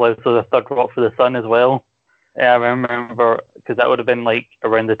a couple of episodes of Third Rock for the Sun as well. I remember, because that would have been like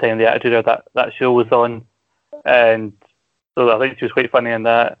around the time the Attitude Era that show was on. And so I think she was quite funny in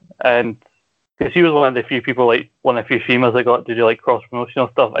that. And because she was one of the few people, like one of the few females that got to do like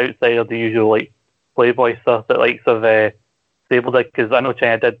cross-promotional stuff outside of the usual like Playboy stuff that likes of Sable did. Because I know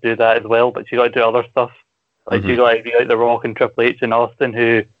China did do that as well, but she got to do other stuff. Like she got to be like The Rock and Triple H and Austin,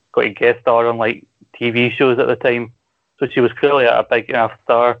 who got to guest star on like TV shows at the time. So she was clearly a big enough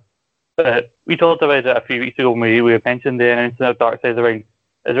star. But we talked about it a few weeks ago when we mentioned the announcement of Dark Side of the Ring.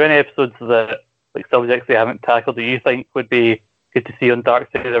 Is there any episodes that, like subjects they haven't tackled, that you think would be good to see on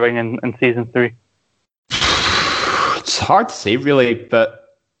Dark Side of the Ring in season 3? It's hard to say, really,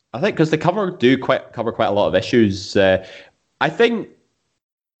 but I think because they cover quite a lot of issues. I imagine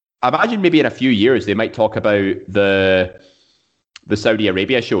maybe in a few years they might talk about the Saudi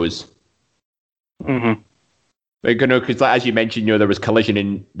Arabia shows. Mm-hmm. Because as you mentioned, there was Collision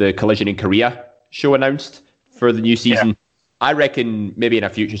in Korea show announced for the new season. Yeah. I reckon maybe in a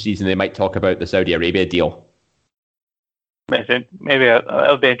future season they might talk about the Saudi Arabia deal. Maybe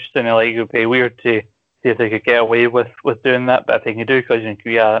it'll be interesting. Like, it would be weird to see if they could get away with doing that. But if they can do Collision in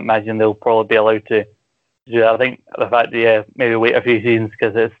Korea, I imagine they'll probably be allowed to do that. I think the fact that maybe wait a few seasons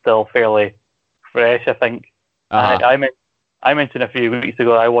because it's still fairly fresh. I think. I mentioned a few weeks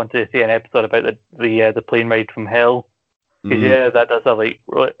ago I wanted to see an episode about the plane ride from hell. Because that does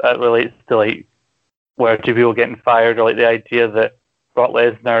that relates to like where two people getting fired, or like the idea that Brock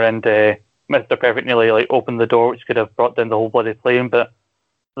Lesnar and Mr. Perfect nearly like opened the door, which could have brought down the whole bloody plane. But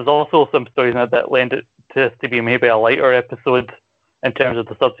there's also some stories in it that lend it to this to be maybe a lighter episode in terms of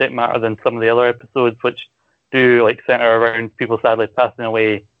the subject matter than some of the other episodes, which do like center around people sadly passing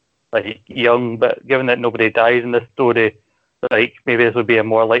away like young. But given that nobody dies in this story, like maybe this would be a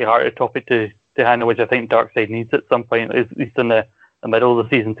more light-hearted topic to handle, which I think Darkseid needs at some point, at least in the middle of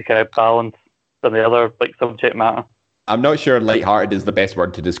the season, to kind of balance some of the other like subject matter. I'm not sure light-hearted is the best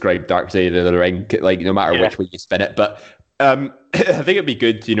word to describe Darkseid of the Ring, like no matter which way you spin it. But I think it'd be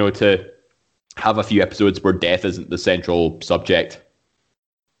good, to have a few episodes where death isn't the central subject.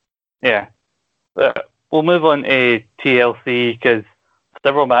 Yeah. We'll move on to TLC because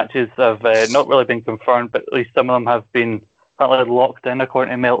several matches have not really been confirmed, but at least some of them have been locked in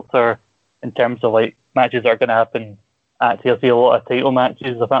according to Meltzer in terms of like matches that are going to happen at TLC. A lot of title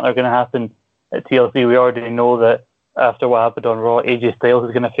matches apparently are going to happen at TLC. We already know that after what happened on Raw, AJ Styles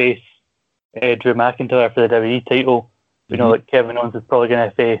is going to face Drew McIntyre for the WWE title. We know that Kevin Owens is probably going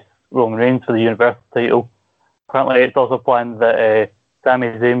to face Roman Reigns for the Universal title. Apparently it's also planned that Sami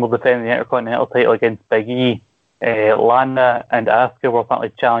Zayn will defend the Intercontinental title against Big E. Lana and Asuka will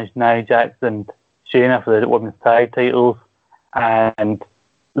apparently challenge Nia Jax and Shayna for the women's tag titles. And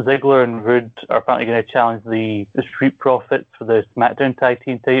Ziggler and Roode are apparently going to challenge the Street Profits for the SmackDown tag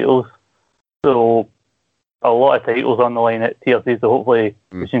team titles. So a lot of titles on the line at TLC, so hopefully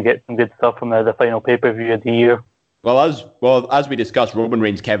we can get some good stuff from the final pay-per-view of the year. As we discussed, Roman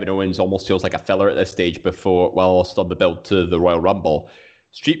Reigns, Kevin Owens almost feels like a filler at this stage whilst on the build to the Royal Rumble.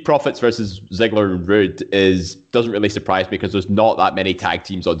 Street Profits versus Ziggler and Roode doesn't really surprise me because there's not that many tag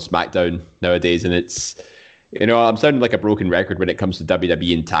teams on SmackDown nowadays, and it's, I'm sounding like a broken record when it comes to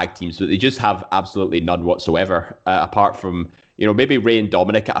WWE and tag teams, but they just have absolutely none whatsoever, apart from, maybe Rey and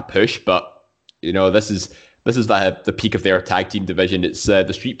Dominic at a push, but, this is the peak of their tag team division. It's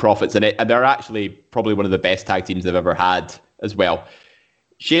the Street Profits, and they're actually probably one of the best tag teams they've ever had as well.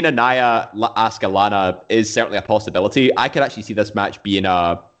 Shayna, Nia, Asuka, Lana is certainly a possibility. I could actually see this match being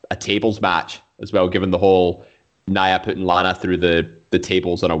a tables match as well, given the whole Nia putting Lana through the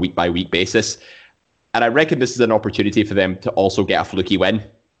tables on a week-by-week basis. And I reckon this is an opportunity for them to also get a fluky win,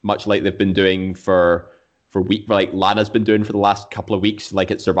 much like they've been doing like Lana's been doing for the last couple of weeks, like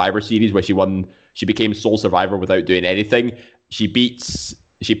at Survivor Series, where she became sole survivor without doing anything. She pins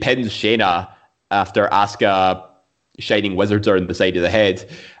Shayna after Asuka shining wizards her in the side of the head.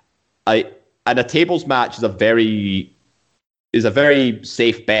 And a tables match is a very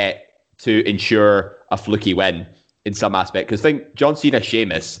safe bet to ensure a fluky win in some aspect. Because I think John Cena,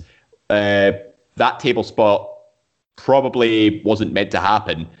 Sheamus, that table spot probably wasn't meant to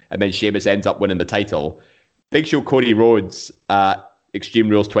happen, and then Sheamus ends up winning the title. Big Show, Cody Rhodes at Extreme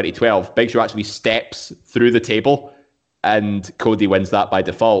Rules 2012. Big Show actually steps through the table, and Cody wins that by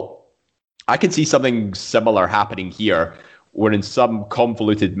default. I can see something similar happening here, where in some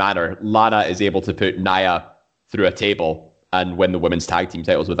convoluted manner, Lana is able to put Nia through a table and win the women's tag team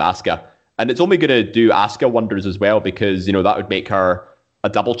titles with Asuka. And it's only going to do Asuka wonders as well, because, you know, that would make her a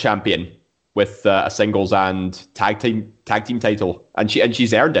double champion with a singles and tag team title. And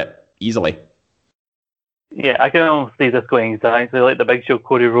she's earned it easily. Yeah, I can almost see this going exactly like the Big Show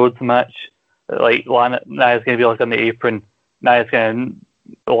Cody Rhodes match. Like Nia's going to be like on the apron. Lana's going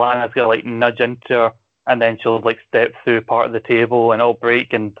to like nudge into her, and then she'll like step through part of the table and it'll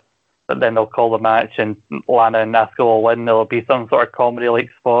break, and then they'll call the match and Lana and Asuka will win. There'll be some sort of comedy like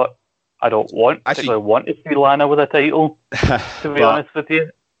spot. I don't particularly want to see Lana with a title, to be honest with you.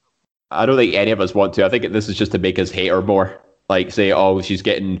 I don't think any of us want to. I think this is just to make us hate her more. Like, say, oh, she's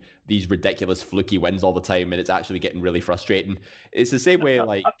getting these ridiculous fluky wins all the time, and it's actually getting really frustrating. It's the same way,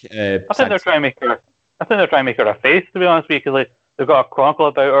 like... I think they're trying to make her... I think they're trying to make her a face, to be honest with you, because like, they've got a chronicle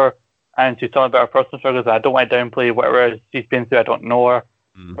about her, and she's talking about her personal struggles, and I don't want to downplay whatever she's been through, I don't know her.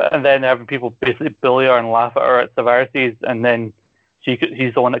 And then having people basically bully her and laugh at her at severities, and then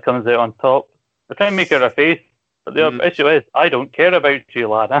she's the one that comes out on top. They're trying to make her a face, but the issue is, I don't care about you,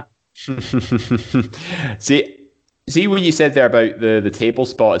 Lana. See what you said there about the table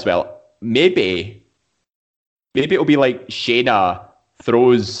spot as well. Maybe it'll be like Shayna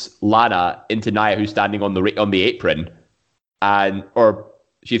throws Lana into Nia, who's standing on the apron, or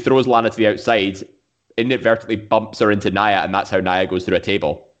she throws Lana to the outside, inadvertently bumps her into Nia, and that's how Nia goes through a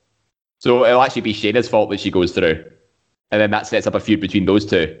table. So it'll actually be Shayna's fault that she goes through, and then that sets up a feud between those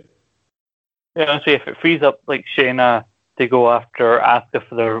two. Yeah, honestly, if it frees up like Shayna to go after Asuka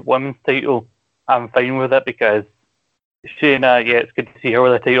for the women's title, I'm fine with it, because Shayna, yeah, it's good to see her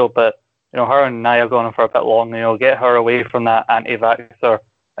with a title, but you know, her and Nia going on for a bit long. You know, get her away from that anti-vaxxer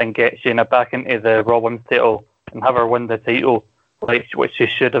and get Shayna back into the Raw Women's title and have her win the title, like which she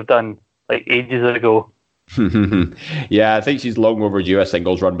should have done like ages ago. Yeah, I think she's long overdue a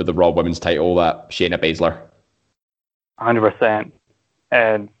singles run with the Raw Women's title, that Shayna Baszler. 100%.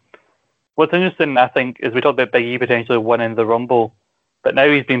 And what's interesting, I think, is we talked about Big E potentially winning the Rumble, but now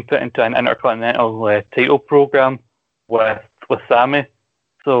he's been put into an Intercontinental title program with Sami.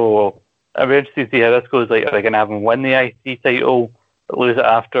 So I'm very interested to see how this goes. Like, are they going to have him win the IC title, but lose it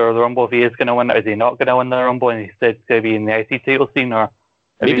after the Rumble? If he is going to win it, is he not going to win the Rumble? And he said it's going to be in the IC title scene, or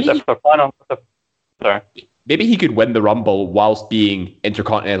maybe maybe he could win the Rumble whilst being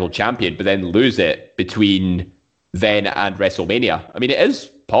Intercontinental Champion, but then lose it between then and WrestleMania. I mean, it is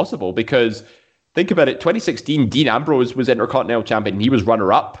possible, because think about it. 2016, Dean Ambrose was Intercontinental Champion. He was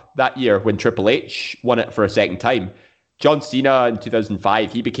runner-up that year when Triple H won it for a second time. John Cena in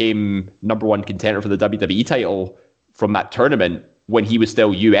 2005, he became number one contender for the WWE title from that tournament when he was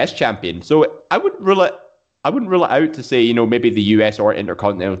still US champion. So I wouldn't rule it out to say, you know, maybe the US or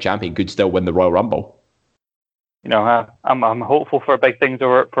Intercontinental champion could still win the Royal Rumble. You know, I'm hopeful for big things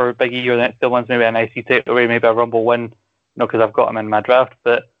for Big E or the next couple ones, maybe an IC title away, maybe a Rumble win, you know, because I've got him in my draft.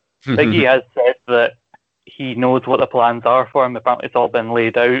 But Big E has said that he knows what the plans are for him. Apparently it's all been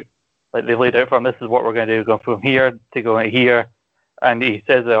laid out. Like, they've laid out for him, this is what we're going to do, going from here to going here. And he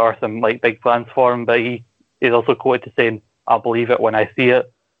says there are some like big plans for him, but he is also quoted to saying, I'll believe it when I see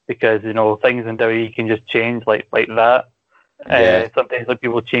it, because, you know, things in WWE can just change like that. Yeah. Sometimes like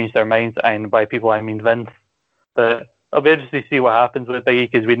people change their minds, and by people I mean Vince. But I'll be interested to see what happens with Big E,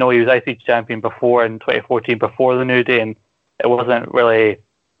 because we know he was IC champion before in 2014, before the New Day, and it was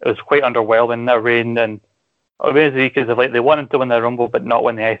quite underwhelming, that reign. And I'll be interested, because if like they wanted to win the Rumble but not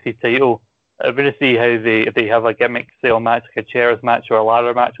win the IC title, I'll be interested to see how if they have a gimmick style match, like a chairs match or a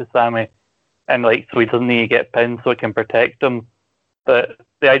ladder match with Sami, and like so he doesn't need to get pinned, so it can protect him. But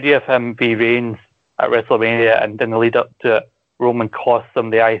the idea of him be Reigns at WrestleMania, and then the lead up to it, Roman costs him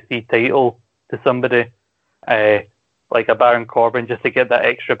the IC title to somebody, like a Baron Corbin, just to get that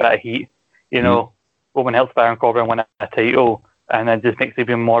extra bit of heat. You know, Roman helps Baron Corbin win a title, and then just makes him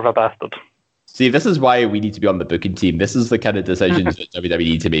even more of a bastard. See, this is why we need to be on the booking team. This is the kind of decisions that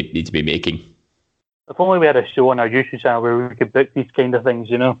WWE need to be making. If only we had a show on our YouTube channel where we could book these kind of things,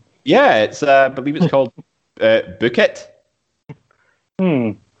 you know. Yeah, it's I believe it's called Book It.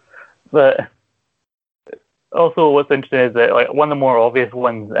 But also, what's interesting is that like one of the more obvious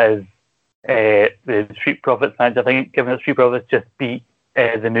ones is the Street Profits match. I think given that Street Profits just beat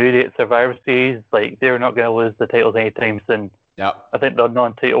the New Day at Survivor Series, like they're not going to lose the titles anytime soon. Yeah, I think the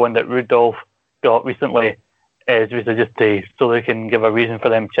non-title one that Rudolph got recently is just so they can give a reason for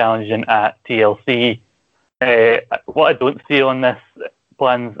them challenging at TLC. What I don't see on this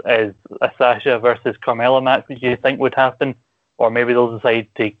plans is a Sasha versus Carmella match, which you think would happen, or maybe they'll decide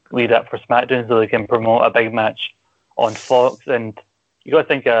to lead up for SmackDown so they can promote a big match on Fox. And you got to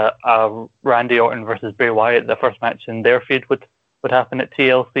think a Randy Orton versus Bray Wyatt, the first match in their feud, would happen at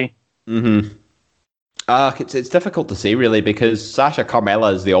TLC. It's difficult to say, really, because Sasha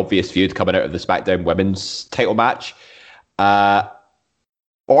Carmella is the obvious feud coming out of the SmackDown Women's title match.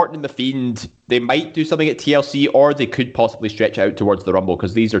 Orton and The Fiend, they might do something at TLC, or they could possibly stretch out towards the Rumble,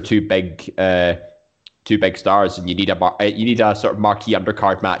 because these are two big stars, and you need a sort of marquee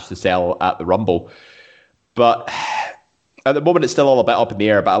undercard match to sell at the Rumble. But at the moment, it's still all a bit up in the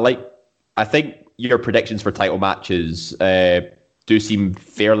air. But I think your predictions for title matches do seem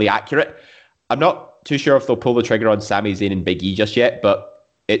fairly accurate. I'm not too sure if they'll pull the trigger on Sami Zayn and Big E just yet, but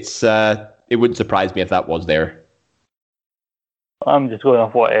it wouldn't surprise me if that was there. I'm just going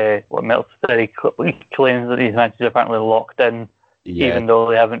off what Meltzer said. He claims that these matches are apparently locked in, even though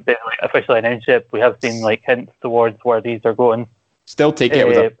they haven't been officially announced yet. We have seen hints towards where these are going. Still take it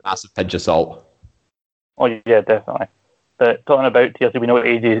with a massive pinch of salt. Oh yeah, definitely. But talking about TLC, we know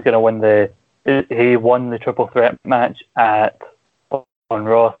AJ is going to win he won the triple threat match on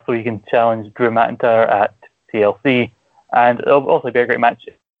Raw, so he can challenge Drew McIntyre at TLC, and it'll also be a great match,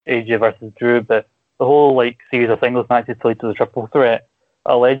 AJ versus Drew. But the whole series of singles matches to lead to the triple threat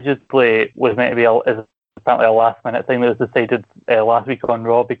allegedly was meant to be is apparently a last minute thing that was decided last week on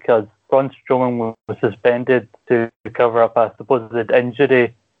Raw, because Braun Strowman was suspended to cover up a supposed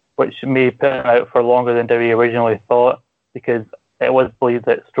injury, which may put him out for longer than WWE originally thought, because it was believed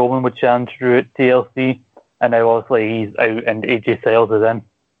that Strowman would challenge Drew at TLC, and now obviously he's out and AJ Styles is in.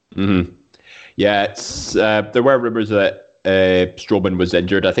 Mm-hmm. Yeah, it's there were rumours that Strowman was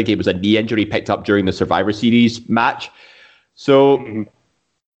injured. I think it was a knee injury picked up during the Survivor Series match. So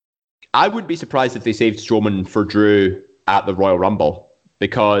I wouldn't be surprised if they saved Strowman for Drew at the Royal Rumble,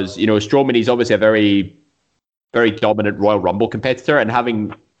 because Strowman, he's obviously a very, very dominant Royal Rumble competitor, and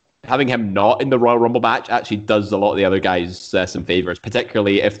having him not in the Royal Rumble match actually does a lot of the other guys some favours,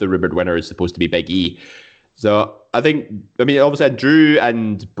 particularly if the rumoured winner is supposed to be Big E. So obviously Drew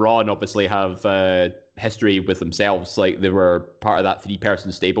and Braun obviously have history with themselves. They were part of that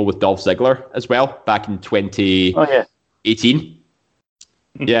 3-person stable with Dolph Ziggler as well back in 2018.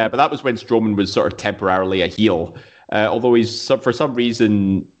 Yeah, but that was when Strowman was sort of temporarily a heel. Although for some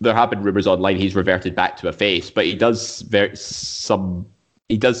reason, there have been rumours online he's reverted back to a face, but he does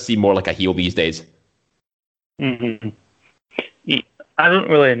seem more like a heel these days. Mm-hmm. I don't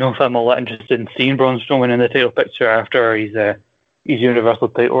really know if I'm all that interested in seeing Braun Strowman in the title picture after his Universal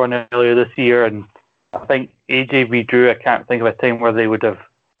title run earlier this year, and I think AJ v Drew, I can't think of a time where they would have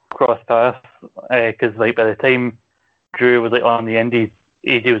crossed paths, because by the time Drew was on the Indies,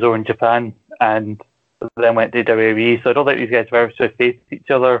 AJ was over in Japan and then went to WWE, so I don't think these guys have ever faced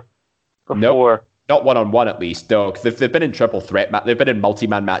each other before. Nope. Not one-on-one, at least. No, they've been in triple threat. They've been in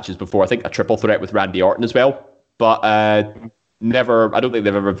multi-man matches before. I think a triple threat with Randy Orton as well. But never. I don't think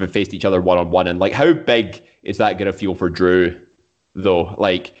they've ever faced each other one-on-one. And how big is that going to feel for Drew, though?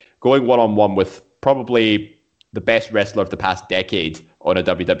 Going one-on-one with probably the best wrestler of the past decade on a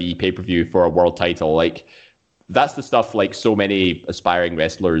WWE pay-per-view for a world title. That's the stuff so many aspiring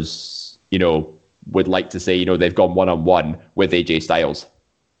wrestlers, would like to say. They've gone one-on-one with AJ Styles.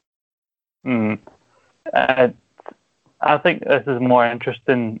 I think this is more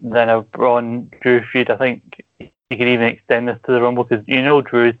interesting than a Braun Drew feud. I think you can even extend this to the Rumble, because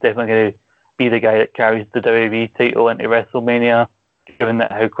Drew is definitely going to be the guy that carries the WWE title into WrestleMania, given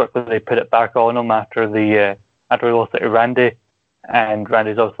that how quickly they put it back on him after he lost it to Randy, and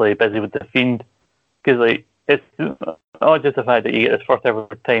Randy's obviously busy with the Fiend, because it's not just the fact that you get this first ever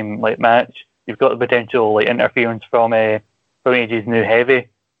time match. You've got the potential interference from AJ's new heavy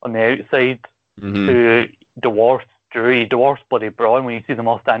on the outside, who dwarfs Drew. He dwarfs bloody Braun when you see them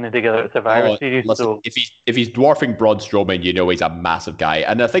all standing together at Survivor Series. Listen, so if he's dwarfing Braun Strowman, he's a massive guy.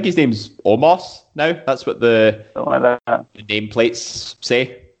 And I think his name's Omos now. That's what the nameplates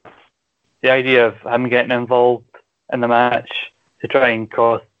say. The idea of him getting involved in the match to try and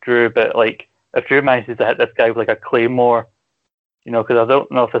cost Drew, but if Drew manages to hit this guy with a Claymore, because I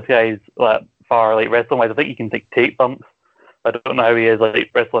don't know if this guy's far wrestling wise. I think he can take bumps. I don't know how he is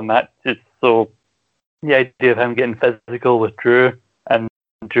wrestling matches. So the idea of him getting physical with Drew, and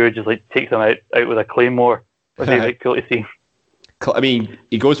Drew just takes him out with a Claymore, would be really cool to see. I mean,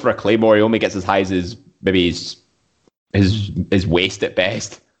 he goes for a Claymore. He only gets as high as his waist at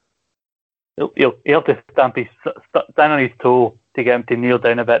best. He'll have to stand on his toe to get him to kneel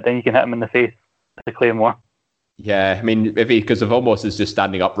down a bit. Then you can hit him in the face with the Claymore. Yeah, I mean, because if Omos is just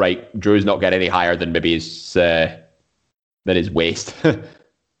standing upright, Drew's not getting any higher than maybe his waist.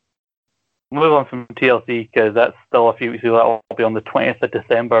 Move on from TLC, because that's still a few weeks away. That'll be on the 20th of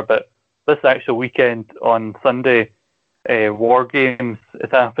December. But this actual weekend on Sunday, WarGames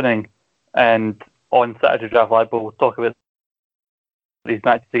is happening, and on Saturday Draft Live we'll talk about these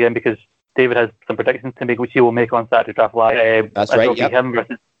matches again, because David has some predictions to make, which he will make on Saturday Draft Live. That's right, It'll be him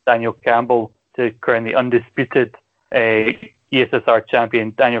versus Daniel Campbell to crown the undisputed ESSR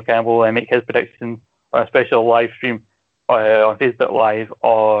champion. Daniel Campbell will make his predictions on a special live stream on Facebook Live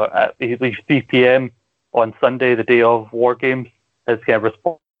or at least 3 p.m. on Sunday, the day of WarGames, as kind of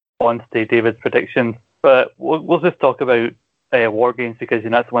response to David's predictions. But we'll just talk about WarGames because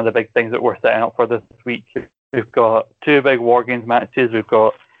that's one of the big things that we're setting up for this week. We've got 2 big WarGames matches. We've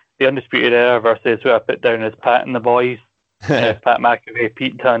got the Undisputed Era versus who I put down as Pat and the Boys. Pat McAfee,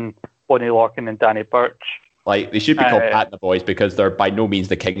 Pete Dunne, Bonnie Larkin, and Danny Burch. Like, they should be called Pat and the Boys because they're by no means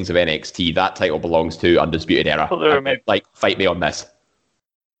the kings of NXT. That title belongs to Undisputed Era. Fight me on this.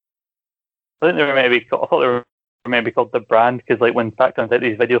 I think they were maybe called The Brand because, like, when Pat comes out,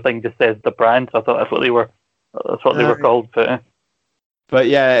 these video thing just says The Brand. So I thought that's what they were. That's what they were called. But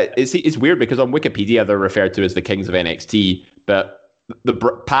yeah, it's weird because on Wikipedia they're referred to as the kings of NXT, but the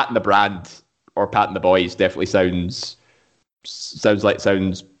Pat and the Brand or Pat and the Boys definitely sounds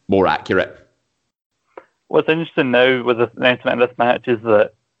more accurate. What's interesting now with the announcement of this match is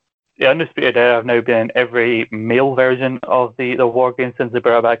that the Undisputed Era have now been in every male version of the WarGames since they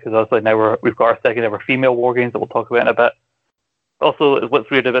brought it back, because obviously now we've got our second ever female WarGames that we'll talk about in a bit. Also, what's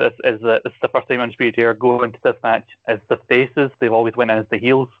weird about this is that this is the first time Undisputed Era go into this match as the faces. They've always went in as the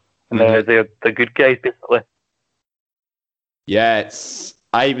heels, and they're the good guys, basically. Yeah,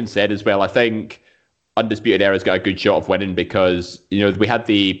 I even said as well, I think Undisputed Era's got a good shot of winning because, we had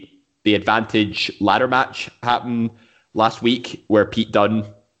the advantage ladder match happen last week where Pete Dunne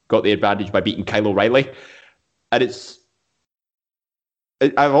got the advantage by beating Kyle O'Reilly. And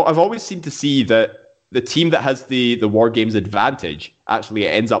I've always seemed to see that the team that has the WarGames advantage actually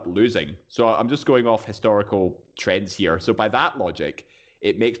ends up losing. So I'm just going off historical trends here. So by that logic,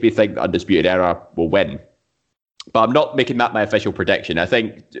 it makes me think the Undisputed Era will win. But I'm not making that my official prediction. I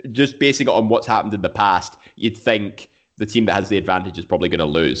think just basing it on what's happened in the past, you'd think the team that has the advantage is probably going to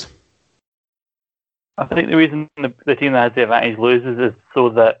lose. I think the reason the team that has the advantage loses is so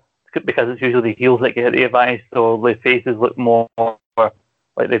that because it's usually the heels that get the advantage, so the faces look more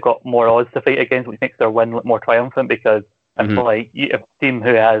like they've got more odds to fight against, which makes their win look more triumphant. Because if a team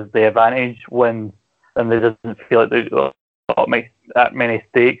who has the advantage wins, then they doesn't feel like they make that many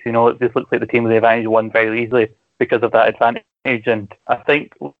stakes. It just looks like the team with the advantage won very easily because of that advantage. And I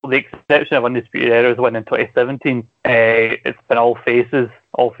think the exception of Undisputed Era's win in 2017, it's been all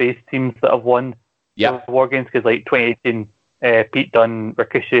face teams that have won. Yeah, WarGames, because like 2018, Pete Dunne,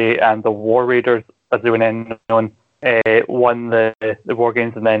 Ricochet, and the War Raiders, as they were then known, won the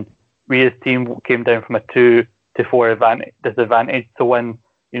WarGames, and then Rhea's team came down from a 2-4 disadvantage to win.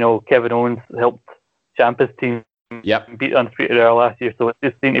 Kevin Owens helped Ciampa's team beat Undisputed Era last year, so it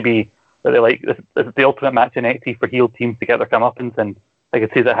just seemed to be that they like this is the ultimate match in NXT for heel teams to get their comeuppance, and I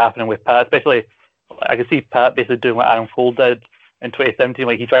could see that happening with Pat. Especially, I could see Pat basically doing what Adam Cole did in 2017,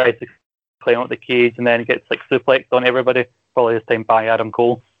 like he tried to climb up the cage and then gets like suplexed on everybody. Probably this time by Adam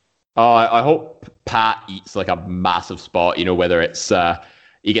Cole. I hope Pat eats like a massive spot, whether it's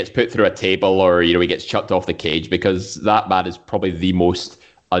he gets put through a table or, he gets chucked off the cage, because that man is probably the most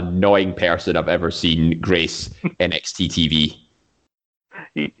annoying person I've ever seen grace NXT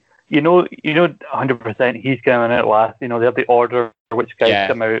TV. 100% he's coming out last. They have the order which guys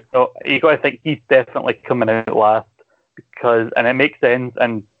come out. So you got to think he's definitely coming out last, and it makes sense.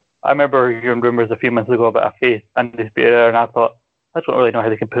 And I remember hearing rumours a few months ago about a face Undisputed Era, and I thought, I just don't really know how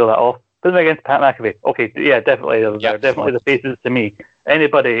they can pull that off. But then against Pat McAfee, okay, yeah, definitely, they're definitely the faces to me.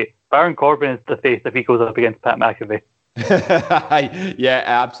 Anybody, Baron Corbin is the face if he goes up against Pat McAfee. Yeah,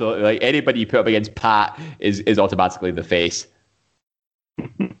 absolutely. Like anybody you put up against Pat is automatically the face.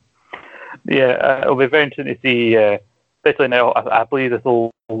 Yeah, it'll be very interesting to see, especially now. I believe this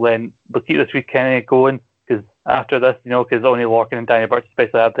will then we'll keep this week kind of going, because after this, because only Larkin and Danny Burch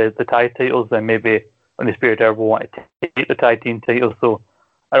especially have the tag titles, then maybe Undisputed Era will want to take the tag team titles. So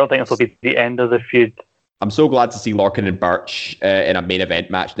I don't think this will be the end of the feud. I'm so glad to see Larkin and Burch in a main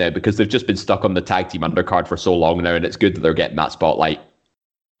event match now, because they've just been stuck on the tag team undercard for so long now, and it's good that they're getting that spotlight.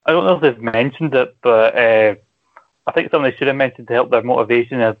 I don't know if they've mentioned it, but I think something they should have mentioned to help their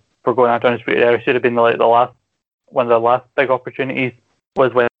motivation for going after Undisputed Era should have been one of the last big opportunities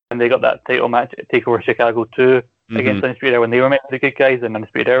was when they got that title match at Takeover Chicago 2 against Undisputed Era, when they were meant to be the good guys and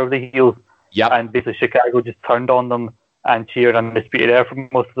Undisputed Era were the heels. Yep. And basically Chicago just turned on them and cheered Undisputed Era for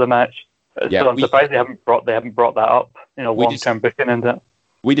most of the match. So I'm surprised they haven't brought that up. Long-term booking into it.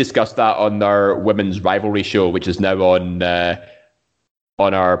 We discussed that on our women's rivalry show, which is now on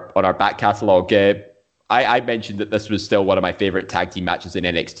our back catalogue. I mentioned that this was still one of my favourite tag team matches in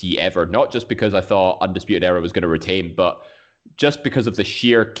NXT ever, not just because I thought Undisputed Era was going to retain, but just because of the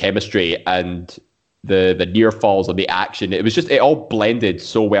sheer chemistry and the near falls and the action. It all blended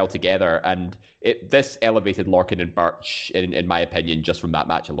so well together, and this elevated Lorcan and Birch, in my opinion, just from that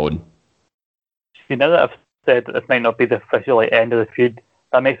match alone. You know that I've said that this might not be the official end of the feud.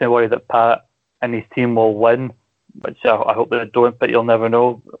 That makes me worry that Pat and his team will win, which I hope they don't, but you'll never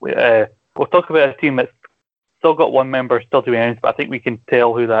know. We'll talk about a team that's still got one member still to be announced, but I think we can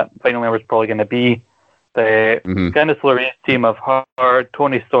tell who that final member is probably going to be. The Candice LeRae's team of her,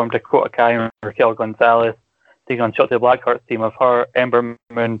 Toni Storm, Dakota Kai, and Raquel Gonzalez, taking on Shotzi Blackheart's team of her, Ember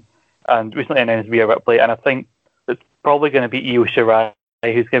Moon, and recently announced Rhea Ripley. And I think it's probably going to be Io Shirai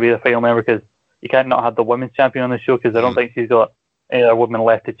who's going to be the final member, because you can't not have the women's champion on the show, because I don't think she's got any other women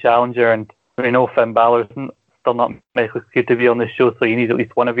left to challenge her. And we know Finn Balor's still not medically cleared to be on the show, so you need at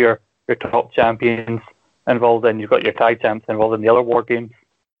least one of your top champions involved, and you've got your tag champs involved in the other War Games.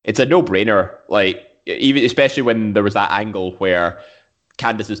 It's a no-brainer, even especially when there was that angle where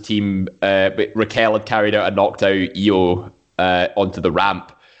Candice's team, Raquel had carried out a knocked out Io onto the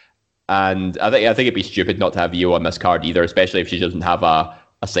ramp, and I think it'd be stupid not to have Io on this card either, especially if she doesn't have a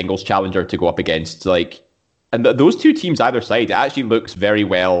singles challenger to go up against. And those two teams either side, it actually looks very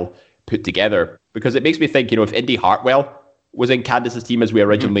well put together, because it makes me think, if Indy Hartwell was in Candice's team as we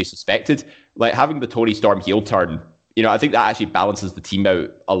originally suspected, having the Toni Storm heel turn, I think that actually balances the team out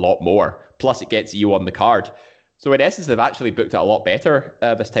a lot more. Plus, it gets you on the card. So in essence, they've actually booked it a lot better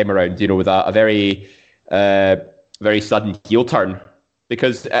this time around, with a very, very sudden heel turn.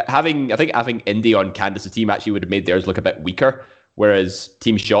 Because having Indy on Candice's team actually would have made theirs look a bit weaker. Whereas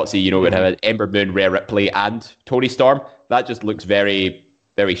Team Shotzi, would have Ember Moon, Rhea Ripley, and Toni Storm. That just looks very,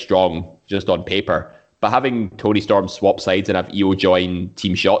 very strong just on paper. But having Toni Storm swap sides and have Io join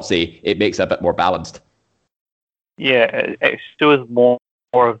Team Shotzi, it makes it a bit more balanced. Yeah, it shows more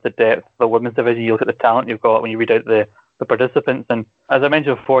of the depth of the women's division. You look at the talent you've got when you read out the participants. And as I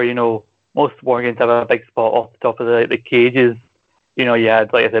mentioned before, most War Games have a big spot off the top of the cages. You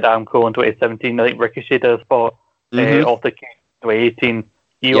had, like I said, Adam Cole in 2017. I think Ricochet did a spot off the cage in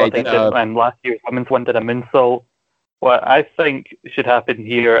 2018. I think and last year's women's one did a moonsault. What I think should happen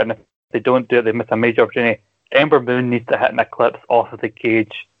here, and if they don't do it, they miss a major opportunity. Ember Moon needs to hit an eclipse off of the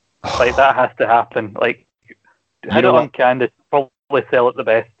cage. That has to happen. Hit it on Candice, probably sell it the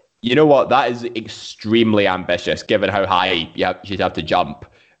best. You know what? That is extremely ambitious, given how high she'd have to jump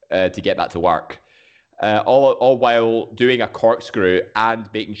to get that to work. All while doing a corkscrew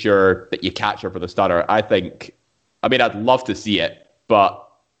and making sure that you catch her for the stunner. I'd love to see it, but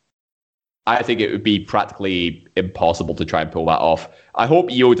I think it would be practically impossible to try and pull that off. I hope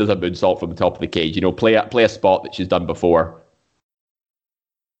Io does a moonsault from the top of the cage. Play a spot that she's done before.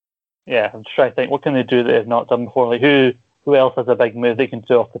 Yeah, I'm just trying to think, what can they do that they've not done before? Who else has a big move they can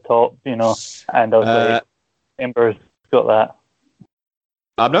do off the top? And obviously Ember's got that.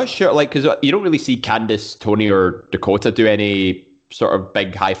 I'm not sure, because you don't really see Candice, Toni, or Dakota do any sort of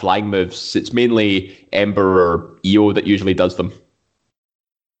big high flying moves. It's mainly Ember or Io that usually does them.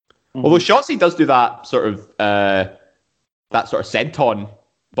 Mm-hmm. Although Shotzi does do that sort of senton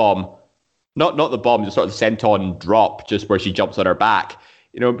bomb, not the bomb, just sort of the senton drop, just where she jumps on her back.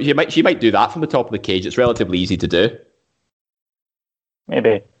 She might do that from the top of the cage. It's relatively easy to do.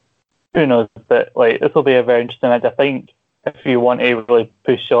 Maybe. Who knows? But this will be a very interesting match. I think if you want to really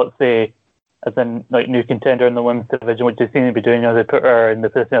push Shotzi as a new contender in the women's division, which they seem to be doing, they put her in the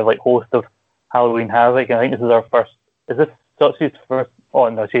position of host of Halloween Havoc. And I think this is our first. Is this Shotzi's first? Oh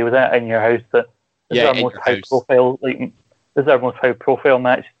no, she was in your house. This is our most high profile. This is our most high profile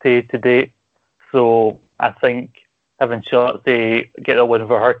match to date. So I think having Shotzi get a win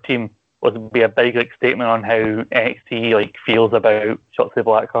for her team would be a big statement on how NXT feels about Shotzi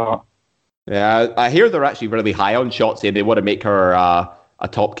Blackheart. Yeah, I hear they're actually really high on Shotzi, and they want to make her a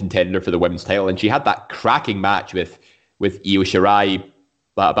top contender for the women's title. And she had that cracking match with Io Shirai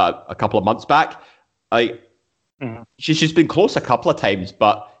about a couple of months back. She's been close a couple of times,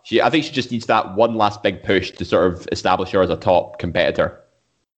 but I think she just needs that one last big push to sort of establish her as a top competitor.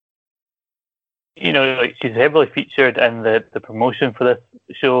 She's heavily featured in the promotion for this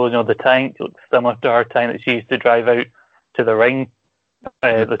show. The tank looks similar to her tank that she used to drive out to the ring.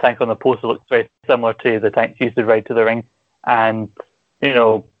 The tank on the poster looks very similar to the tank she used to ride to the ring. And,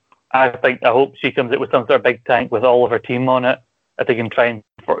 I hope she comes out with some sort of big tank with all of her team on it, if they can try and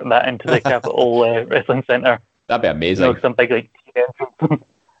work that into the Capitol Wrestling Center. That'd be amazing. Some big I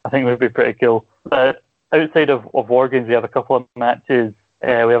think it would be pretty cool. But outside of War Games, we have a couple of matches. We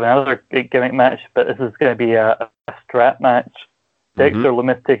have another gimmick match, but this is going to be a strap match. Dexter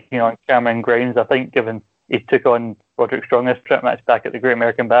Lumis taking on Cameron Grimes. I think given he took on Roderick Strong's strap match back at the Great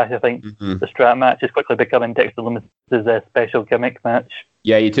American Bash. I think the strap match is quickly becoming Dexter Lumis's special gimmick match.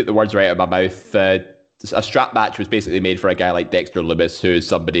 Yeah, you took the words right out of my mouth. A strap match was basically made for a guy like Dexter Lumis, who is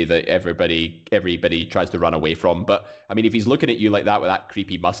somebody that everybody tries to run away from. But I mean, if he's looking at you like that with that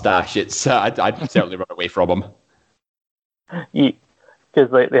creepy mustache, it's I'd certainly run away from him. Because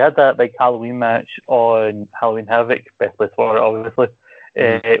they had that big Halloween match on Halloween Havoc, best place for it, obviously,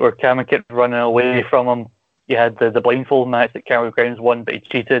 where Cameron kept running away from him. You had the blindfold match that Cameron Grimes won, but he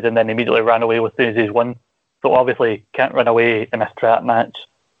cheated and then immediately ran away as soon as he's won. So obviously can't run away in a strap match.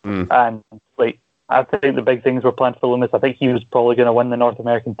 And I think the big things were planned for Lumis. I think he was probably going to win the North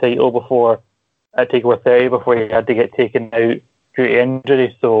American title before at Takeover 30 before he had to get taken out due to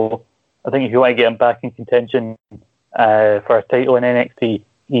injury. So I think if you want to get him back in contention for a title in NXT,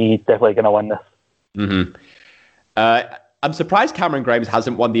 he's definitely going to win this. I'm surprised Cameron Grimes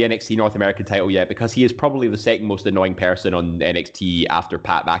hasn't won the NXT North American title yet, because he is probably the second most annoying person on NXT after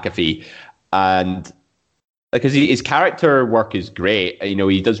Pat McAfee. And because his character work is great,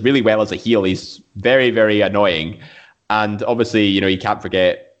 he does really well as a heel. He's very, very annoying, and obviously, you can't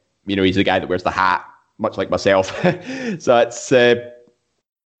forget, he's the guy that wears the hat, much like myself. So it's,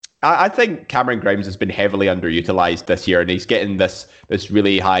 I think Cameron Grimes has been heavily underutilized this year, and he's getting this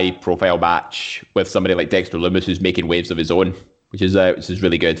really high-profile match with somebody like Dexter Lumis, who's making waves of his own, which is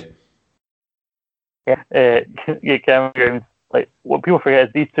really good. Yeah, Cameron Grimes. What people forget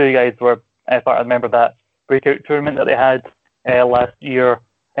is these two guys were part of, remember that breakout tournament that they had last year.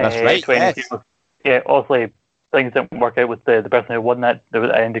 That's right. Yes. Yeah, obviously things didn't work out with the person who won that. There was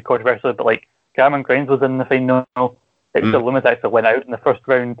ended controversially, but Cameron Grimes was in the final. Dexter Lumis actually went out in the first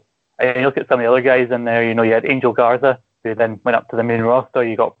round. And you look at some of the other guys in there. You had Angel Garza, who then went up to the main roster.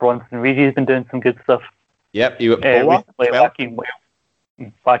 You got Bronson Reed, who's been doing some good stuff. Yep, you got Boa.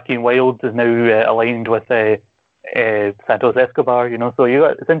 Joaquin Wilde is now aligned with Santos Escobar. So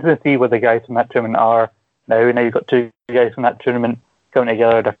it's interesting to see where the guys from that tournament are now. Now you've got two guys from that tournament coming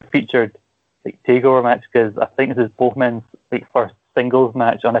together. They're featured takeover match, because I think this is both men's first singles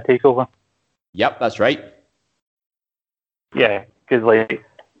match on a takeover. Yep, that's right. Yeah, because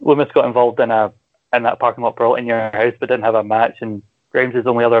Lumis got involved in that parking lot brawl in your house, but didn't have a match, and Grimes'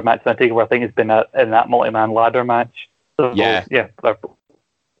 only other match on a takeover I think has been in that multi-man ladder match. So yeah.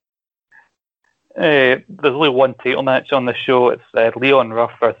 There's only one title match on the show. It's Leon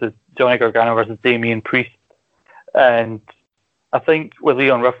Ruff versus Johnny Gargano versus Damian Priest. And I think with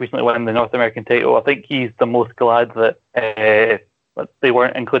Leon Ruff recently winning the North American title, I think he's the most glad that they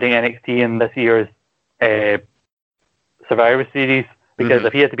weren't including NXT in this year's Survivor Series, because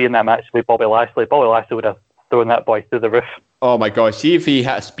if he had to be in that match with Bobby Lashley would have thrown that boy through the roof. Oh my gosh, see if he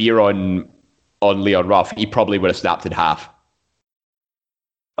had a spear on Leon Ruff, he probably would have snapped in half.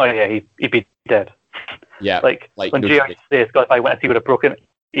 Oh yeah, he'd be dead. Yeah, when JR says Scott, if I went, he would have broken.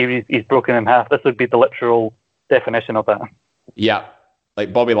 He's broken in half. This would be the literal definition of that. Yeah,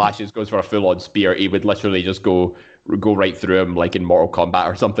 Bobby Lashley goes for a full-on spear, he would literally just go right through him, like in Mortal Kombat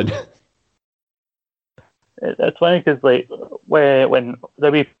or something. It's funny because when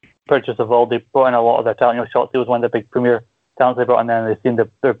WWE purchased Evolve, they brought in a lot of their talent. Shotzi was one of the big premier talents they brought in, and they seemed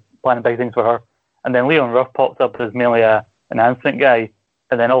they're planning big things for her. And then Leon Ruff pops up as mainly an announcement guy,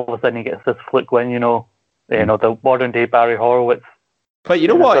 and then all of a sudden he gets this fluke win. The modern day Barry Horowitz. But you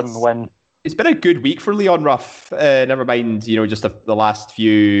know what? It's been a good week for Leon Ruff. Never mind, just the last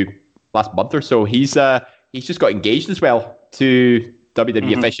month or so. He's just got engaged as well to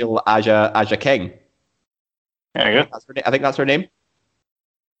WWE official Aja King. There you go. I think that's her name.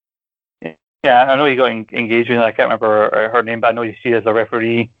 Yeah, I know he got engaged with her. I can't remember her name, but I know she is a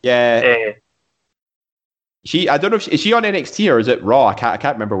referee. Yeah. I don't know is she on NXT or is it Raw? I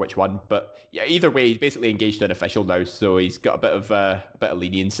can't remember which one, but yeah, either way, he's basically engaged an official now, so he's got a bit of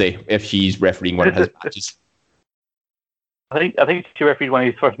leniency if she's refereeing one of his matches. I think she refereed one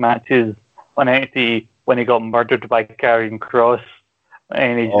of his first matches on NXT when he got murdered by Karrion Kross,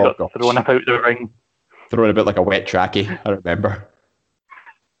 and he got thrown out the ring. Thrown a bit like a wet trackie, I remember.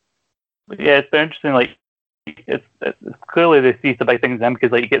 Yeah, it's been interesting. It's clearly they see the big things in him,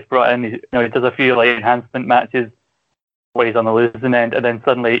 because he gets brought in. He does a few enhancement matches where he's on the losing end, and then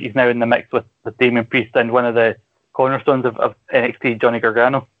suddenly he's now in the mix with Damian Priest and one of the cornerstones of NXT, Johnny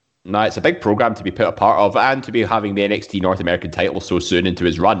Gargano. No, it's a big program to be put a part of, and to be having the NXT North American title so soon into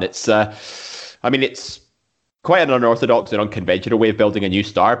his run. It's, it's quite an unorthodox and unconventional way of building a new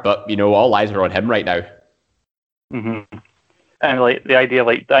star, but all eyes are on him right now. Mm-hmm. And the idea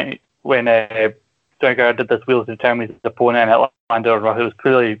when Johnny Gargano did this wheel to determine his opponent and it landed on Ruff, it was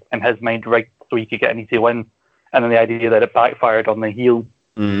clearly in his mind right so he could get an easy win. And then the idea that it backfired on the heel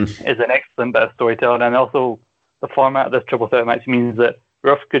is an excellent bit of storytelling. And also the format of this triple threat match means that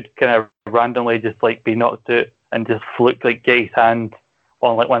Ruff could kind of randomly just like be knocked out and just fluke like get his hand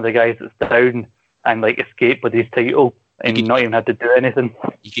on like one of the guys that's down and like escape with his title and not even have to do anything.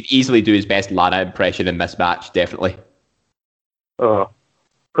 You could easily do his best Lana impression in this match, definitely. Oh,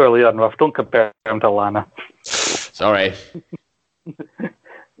 poor Leon Ruff. Don't compare him to Lana. Sorry.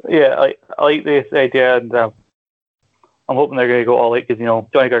 Yeah, I like this idea, and I'm hoping they're going to go all out because, you know,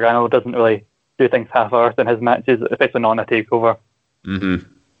 Johnny Gargano doesn't really do things half-arsed in his matches, especially not on a takeover. Mm-hmm.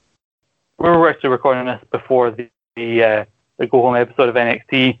 We were actually recording this before the go-home episode of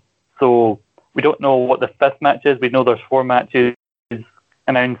NXT, so we don't know what the fifth match is. We know there's 4 matches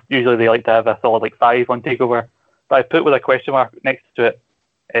announced. Usually they like to have a solid like 5 on takeover, but I put with a question mark next to it.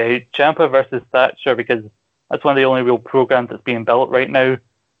 Ciampa versus Thatcher, because that's one of the only real programs that's being built right now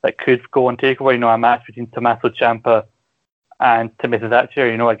that could go on takeover. You know, a match between Tommaso Ciampa and Timothy Thatcher.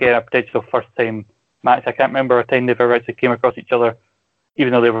 You know, again, a potential first-time match. I can't remember a time they've ever actually came across each other,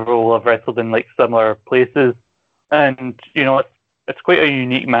 even though they all have wrestled in like similar places. And you know, it's quite a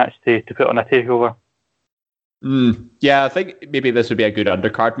unique match to put on a takeover. Yeah, I think maybe this would be a good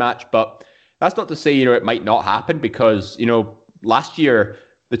undercard match, but that's not to say, you know, it might not happen because, you know, last year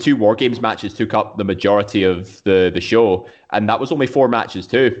the 2 WarGames matches took up the majority of the show, and that was only 4 matches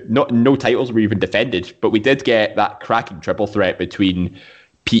too. No titles were even defended, but we did get that cracking triple threat between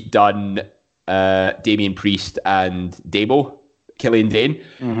Pete Dunne, Damian Priest, and Damo, Killian Dane.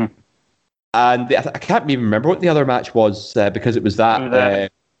 Mm-hmm. And I can't even remember what the other match was because it was that.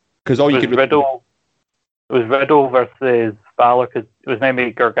 Because all you could Riddle. It was Riddle versus Balor because it was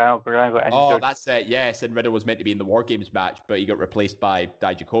maybe Gargano. Gargano got injured. Oh, that's it. Yes, and Riddle was meant to be in the WarGames match, but he got replaced by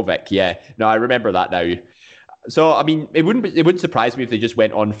Dijakovic. Yeah, no, I remember that now. So, I mean, it wouldn't surprise me if they just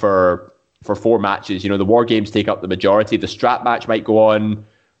went on for 4 matches. You know, the WarGames take up the majority. The strap match might go on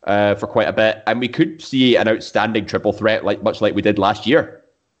for quite a bit, and we could see an outstanding triple threat, much like we did last year.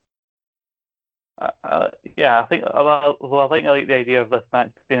 Yeah, I think I like the idea of this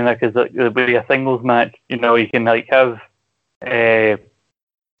match being there because it would be a singles match. You know, you can like have because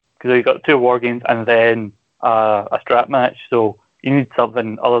you got 2 WarGames and then a strap match. So you need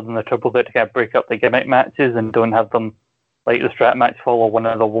something other than the triple threat to kind of break up the gimmick matches and don't have them like the strap match follow one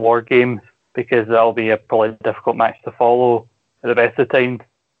of the WarGames because that'll be a probably difficult match to follow at the best of times.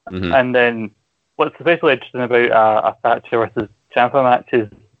 Mm-hmm. And then what's especially interesting about a Thatcher versus Ciampa match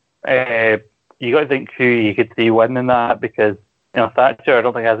is. You got to think who you could see winning that because, you know, Thatcher, I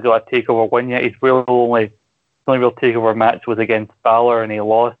don't think has got a takeover win yet. His only real takeover match was against Balor and he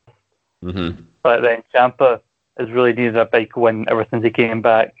lost. Mm-hmm. But then Ciampa has really needed a big win ever since he came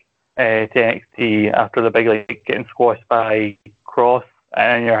back to NXT after the big like getting squashed by Cross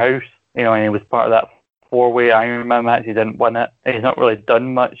in your house. You know, and he was part of that 4-way Iron Man match. He didn't win it. He's not really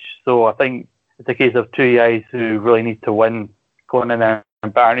done much. So I think it's a case of 2 guys who really need to win going in there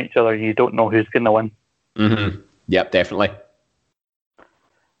and battering each other. You don't know who's going to win. Mm-hmm. Yep, definitely.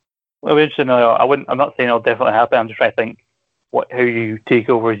 Well, interesting. I'm not saying it'll definitely happen. I'm just trying to think how you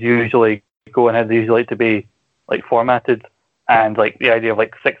takeovers usually go and how they usually like to be like formatted, and like the idea of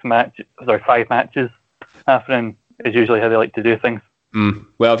like 5 matches happening is usually how they like to do things.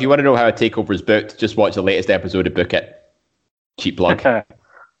 Well, if you want to know how a takeover is booked, just watch the latest episode of Book It. Cheap plug.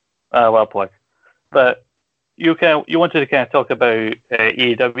 Well plug. But you wanted to kind of talk about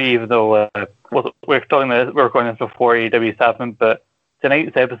AEW, even though we're recording this before AEW is happening. But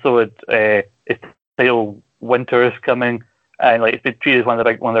tonight's episode is titled "Winter is Coming," and like it's been treated as one of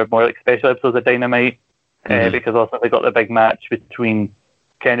the more like special episodes of Dynamite because also they got the big match between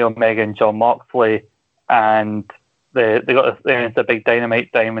Kenny Omega and Jon Moxley, and they got the big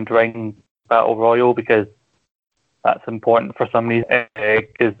Dynamite Diamond Ring Battle Royal because that's important for some reason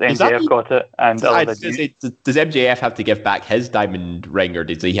because MJF got it. And does MJF have to give back his diamond ring, or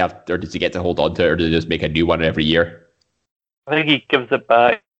does he get to hold on to it, or does he just make a new one every year? I think he gives it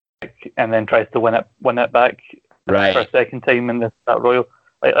back and then tries to win it back for a second time in that Royal.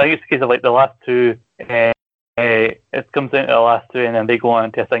 I think it's a case of like the last 2. It comes down to the last 2, and then they go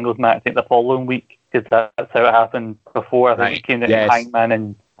on to a singles match I think the following week because that's how it happened before. I think it came down to Hangman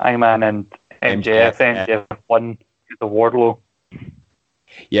and MJF. MJF won the Wardlow.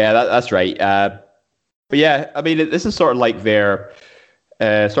 Yeah, that's right. But yeah, I mean, this is sort of like their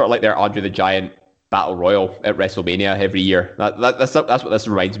Andre the Giant Battle Royal at WrestleMania every year. That's what this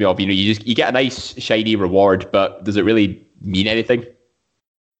reminds me of. You know, you get a nice shiny reward, but does it really mean anything?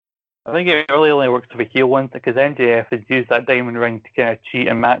 I think it really only works for the heel ones because MJF has used that diamond ring to kind of cheat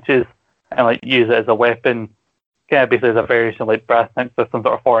in matches and like use it as a weapon, kind of basically as a variation of like brass knucks or some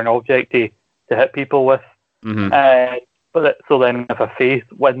sort of foreign object to hit people with. Mm-hmm. So then if a face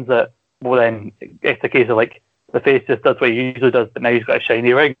wins it, well then it's a case of like the face just does what he usually does, but now he's got a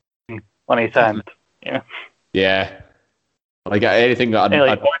shiny ring on his hand. Yeah. Like anything that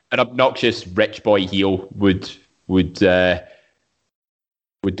an obnoxious rich boy heel would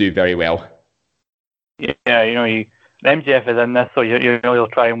do very well. Yeah, MJF is in this, so he'll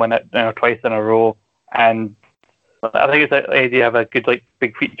try and win it twice in a row. And I think it's an idea to have a good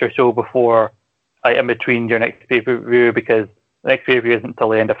big feature show before, in between your next pay-per-view, because the next pay-per-view isn't until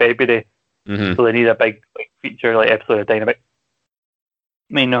the end of February. Mm-hmm. So they need a big feature episode of Dynamite.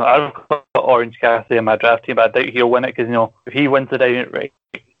 I mean, I've got Orange Cassidy in my draft team, but I doubt he'll win it, because if he wins the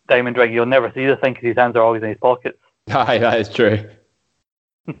Diamond Ring, you'll never see the thing because his hands are always in his pockets. Aye, that is true.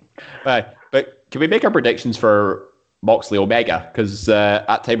 Right, but can we make our predictions for Moxley Omega? Because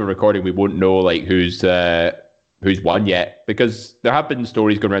at time of recording, we won't know who's won yet, because there have been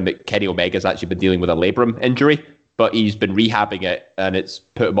stories going around that Kenny Omega's actually been dealing with a labrum injury, but he's been rehabbing it and it's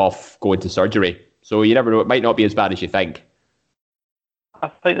put him off going to surgery. So you never know; it might not be as bad as you think. I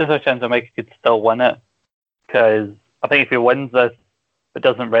think there's a chance Omega could still win it, because I think if he wins this, but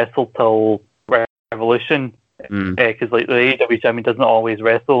doesn't wrestle till Revolution, because the AEW champion doesn't always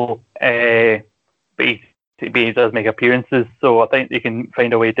wrestle, but he does make appearances. So I think they can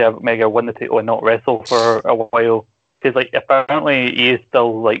find a way to have Omega win the title and not wrestle for a while, because apparently he is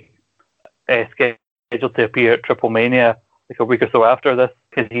still scheduled to appear at Triple Mania a week or so after this,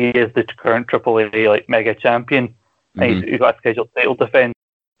 because he is the current AAA Mega champion. And he's got a scheduled title defense,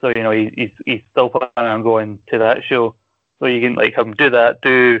 so he's still planning on going to that show. So you can have him do that,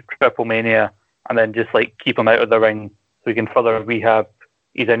 do Triple Mania, and then just keep him out of the ring, so he can further rehab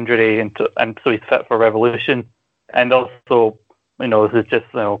his injury, and so he's fit for Revolution. And also, this is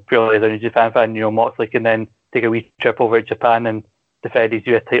just purely as a New Japan fan. Moxley can then take a wee trip over to Japan and defend his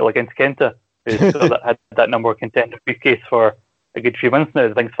US title against Kenta, who's had that number one contender briefcase for a good few months now.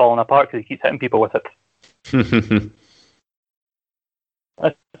 The thing's falling apart because he keeps hitting people with it.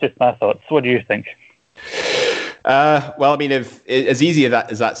 That's just my thoughts. What do you think? Well, I mean, if as easy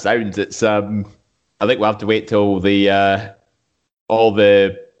as that sounds, it's I think we'll have to wait till all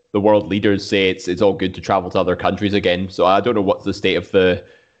the world leaders say it's all good to travel to other countries again. So I don't know what the state of the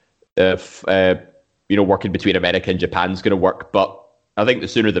working between America and Japan is going to work, but I think the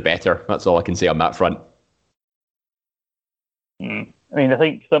sooner the better. That's all I can say on that front. I mean, I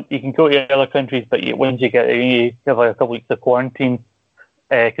think you can go to other countries, but once you get there, you have a couple weeks of quarantine.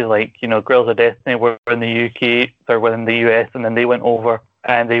 Because Girls of Destiny were in the UK, or were in the US, and then they went over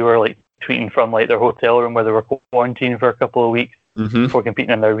and they were tweeting from their hotel room where they were quarantined for a couple of weeks before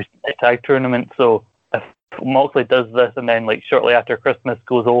competing in their recent tag tournament. So if Moxley does this and then shortly after Christmas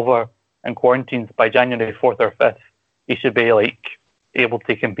goes over and quarantines by January 4th or 5th, he should be able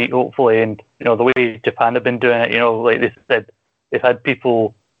to compete hopefully. And the way Japan have been doing it, they said they've had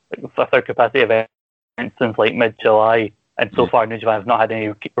people for third capacity events since mid-July. And so far, New Japan have not had any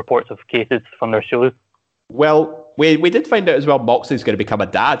reports of cases from their shows. Well, we did find out as well Moxley's going to become a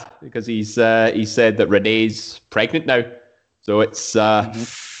dad, because he said that Renee's pregnant now. So it's I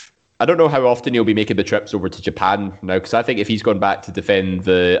don't know how often he'll be making the trips over to Japan now, because I think if he's gone back to defend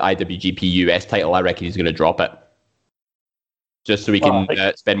the IWGP US title, I reckon he's going to drop it, just so he can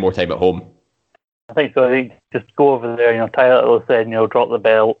spend more time at home. I think so. I think just go over there. Tyler said, drop the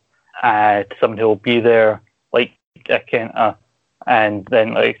belt to somebody who will be there, Kenta, and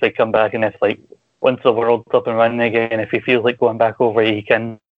then they come back, and if once the world's up and running again, if he feels like going back over, he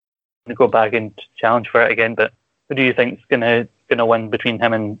can go back and challenge for it again. But who do you think is gonna win between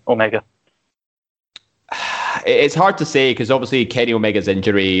him and Omega? It's hard to say, because obviously Kenny Omega's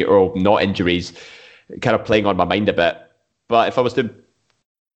injury, or not injuries, kind of playing on my mind a bit. But if I was to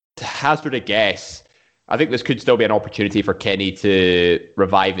hazard a guess, I think this could still be an opportunity for Kenny to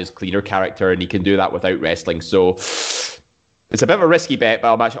revive his cleaner character, and he can do that without wrestling. So it's a bit of a risky bet,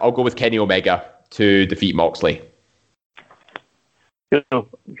 but I'll go with Kenny Omega to defeat Moxley.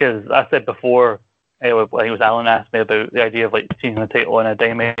 Because I said before, it was Alan asked me about the idea of changing the title on a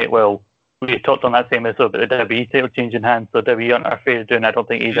Dynamite. Well, we talked on that same episode about the WWE title changing hands, so WWE aren't afraid of doing. I don't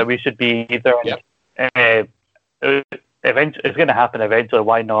think AEW should be either. Yep. It's going to happen eventually.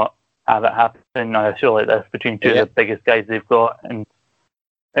 Why not have it happen on a show like this between two of the biggest guys they've got? And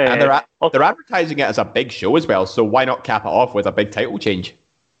they're advertising it as a big show as well, so why not cap it off with a big title change?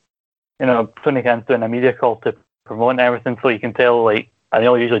 Tony Khan's doing a media call to promote everything, so you can tell, and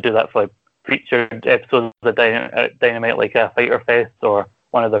they'll usually do that for featured episodes of Dynamite, like a Fighter Fest or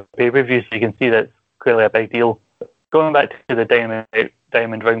one of the pay-per-views, so you can see that it's clearly a big deal. Going back to the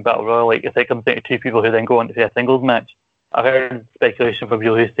Diamond Ring Battle Royal, if it comes down to two people who then go on to a singles match, I've heard speculation from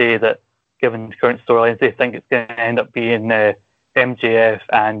people who say that, given the current storylines, they think it's going to end up being MJF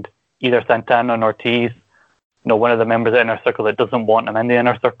and either Santana or Ortiz. one of the members of the inner circle that doesn't want him in the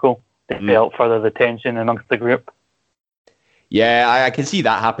inner circle to help further the tension amongst the group. Yeah, I can see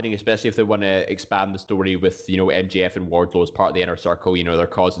that happening, especially if they want to expand the story with, MJF and Wardlow as part of the inner circle. They're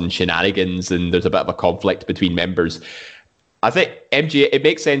causing shenanigans and there's a bit of a conflict between members. I think it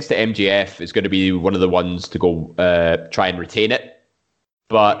makes sense that MJF is going to be one of the ones to go try and retain it.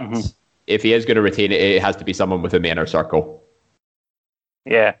 But if he is going to retain it, it has to be someone within the inner circle.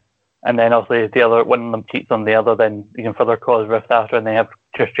 Yeah. And then obviously if the other one of them cheats on the other, then you can further cause rifts after, and they have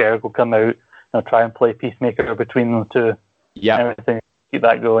Chris Jericho come out and try and play peacemaker between them two. Yeah. And everything, keep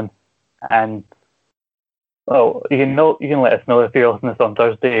that going. And you can let us know if you're listening to this on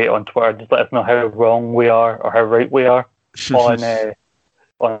Thursday on Twitter. Just let us know how wrong we are or how right we are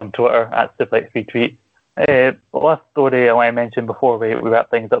on Twitter at Suplex Retweet. The last story I want to mention before we wrap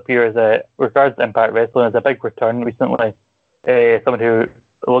things up here is regards to Impact Wrestling. There's a big return recently. Somebody who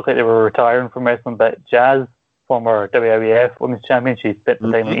looked like they were retiring from wrestling, but Jazz, former WWF Women's Champion, she spent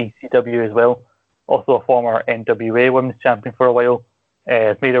the time in ECW as well. Also a former NWA Women's Champion for a while.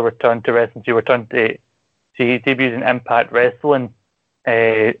 Has made a return to wrestling. She debuted in Impact Wrestling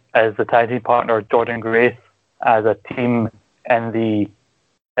as the tag team partner of Jordan Grace as a team in the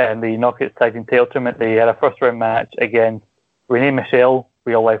Knockouts Tag Team Title Tournament. They had a first round match against Renee Michelle,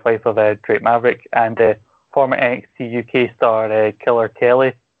 real life wife of Drake Maverick, and former NXT UK star Killer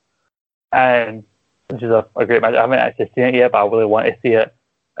Kelly, and which is a great match. I haven't actually seen it yet, but I really want to see it.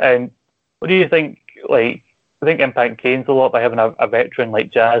 And what do you think? I think Impact gains a lot by having a veteran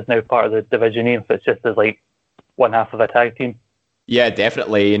like Jazz now part of the division, even if it's just as one half of a tag team. Yeah,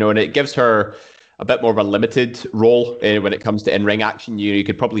 definitely. And it gives her a bit more of a limited role when it comes to in-ring action. You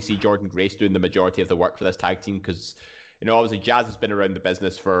could probably see Jordan Grace doing the majority of the work for this tag team because, obviously Jazz has been around the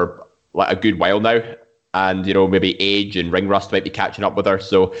business for a good while now. And, maybe age and ring rust might be catching up with her.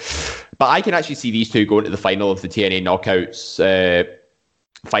 So, but I can actually see these two going to the final of the TNA Knockouts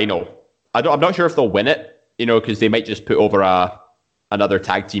final. I'm not sure if they'll win it, because they might just put over another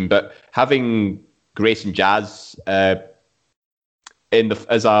tag team. But having Grace and Jazz as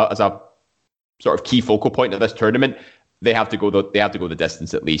a sort of key focal point of this tournament, they have to go the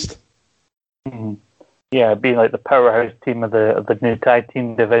distance at least. Mm-hmm. Yeah, being like the powerhouse team of the new tag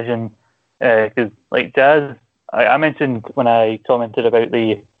team division. Because Jazz, I mentioned when I commented about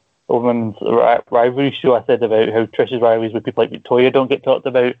the women's rivalry show, I said about how Trish's rivalries with people like Victoria don't get talked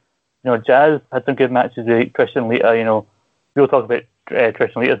about. Jazz had some good matches with Trish and Lita. We'll talk about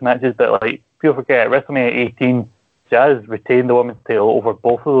Trish and Lita's matches, but people forget at WrestleMania 18, Jazz retained the women's title over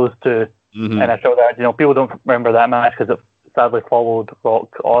both of those two. Mm-hmm. And I thought that people don't remember that match because it sadly followed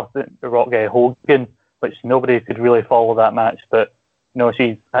Rock Hogan, which nobody could really follow that match. But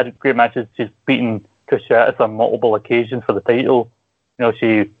she's had great matches. She's beaten Trish Stratus on multiple occasions for the title.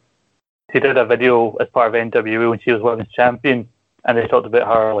 She did a video as part of NWA when she was women's champion, and they talked about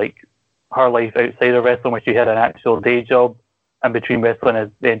her life outside of wrestling, where she had an actual day job in between wrestling as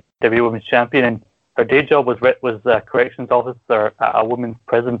the NWA women's champion, and her day job was a corrections officer at a women's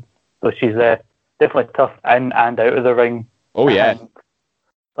prison. So she's definitely tough in and out of the ring. Oh yeah.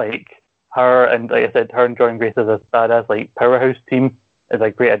 And, her and like I said, her and Jordan Grace as a badass powerhouse team is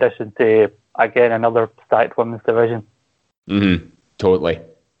a great addition to again another stacked women's division. Mm-hmm. Totally.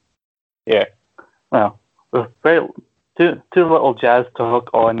 Yeah. Well, there's too little Jazz talk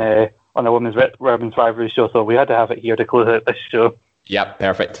on a women's rivalry show, so we had to have it here to close out this show. Yep,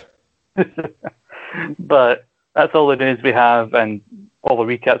 perfect. But that's all the news we have and all the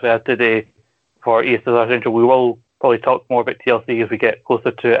recaps we have today for ESSR Central. We will probably talk more about TLC as we get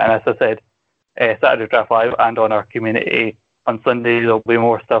closer to it, and as I said, Saturday Draft Live and on our community on Sunday there'll be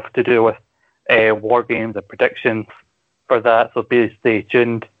more stuff to do with war games and predictions for that, so please stay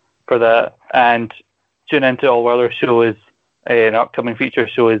tuned for that and tune into all our other shows and upcoming feature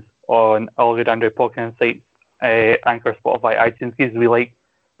shows on all good Android podcast sites, Anchor, Spotify, iTunes. Please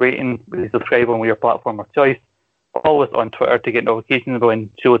rating, really subscribe on your platform of choice. Follow us on Twitter to get notifications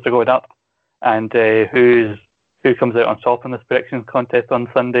when shows are going up and who comes out on top in this predictions contest on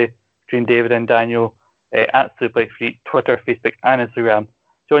Sunday between David and Daniel at Suplex Street, Twitter, Facebook, and Instagram.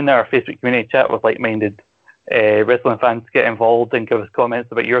 Join our Facebook community chat with like-minded wrestling fans. Get involved and give us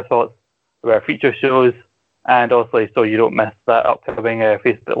comments about your thoughts about our feature shows, and also so you don't miss that upcoming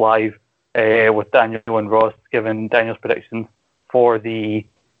Facebook Live with Daniel and Ross giving Daniel's predictions for the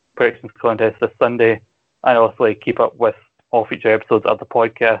predictions contest this Sunday, and also keep up with all future episodes of the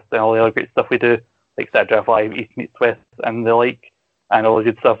podcast and all the other great stuff we do, like Saturday Draft Live, East Meets West, and the like, and all the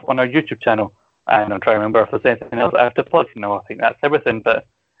good stuff on our YouTube channel. And I'm trying to remember if there's anything else I have to plug. No, I think that's everything. But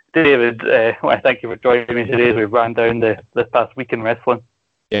David, I want to thank you for joining me today as we ran down this past week in wrestling.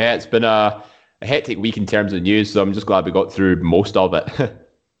 Yeah, it's been a hectic week in terms of news, so I'm just glad we got through most of it.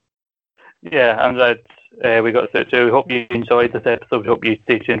 Yeah, I'm glad we got through it too. We hope you enjoyed this episode. We hope you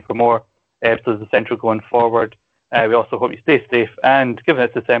stay tuned for more episodes of Central going forward. We also hope you stay safe, and given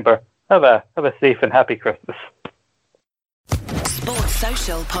it's December, have a safe and happy Christmas. Sports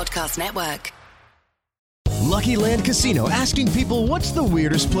Social Podcast Network. Lucky Land Casino, asking people, what's the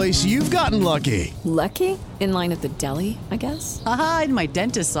weirdest place you've gotten lucky? Lucky? In line at the deli, I guess? Aha, in my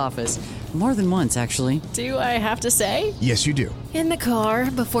dentist's office. More than once, actually. Do I have to say? Yes, you do. In the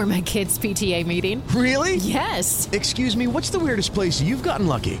car before my kids' PTA meeting. Really? Yes. Excuse me, what's the weirdest place you've gotten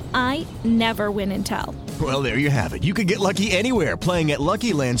lucky? I never win and tell. Well, there you have it. You can get lucky anywhere, playing at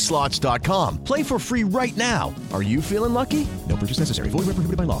LuckyLandSlots.com. Play for free right now. Are you feeling lucky? No purchase necessary. Void where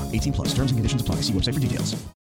prohibited by law. 18+. Terms and conditions apply. See website for details.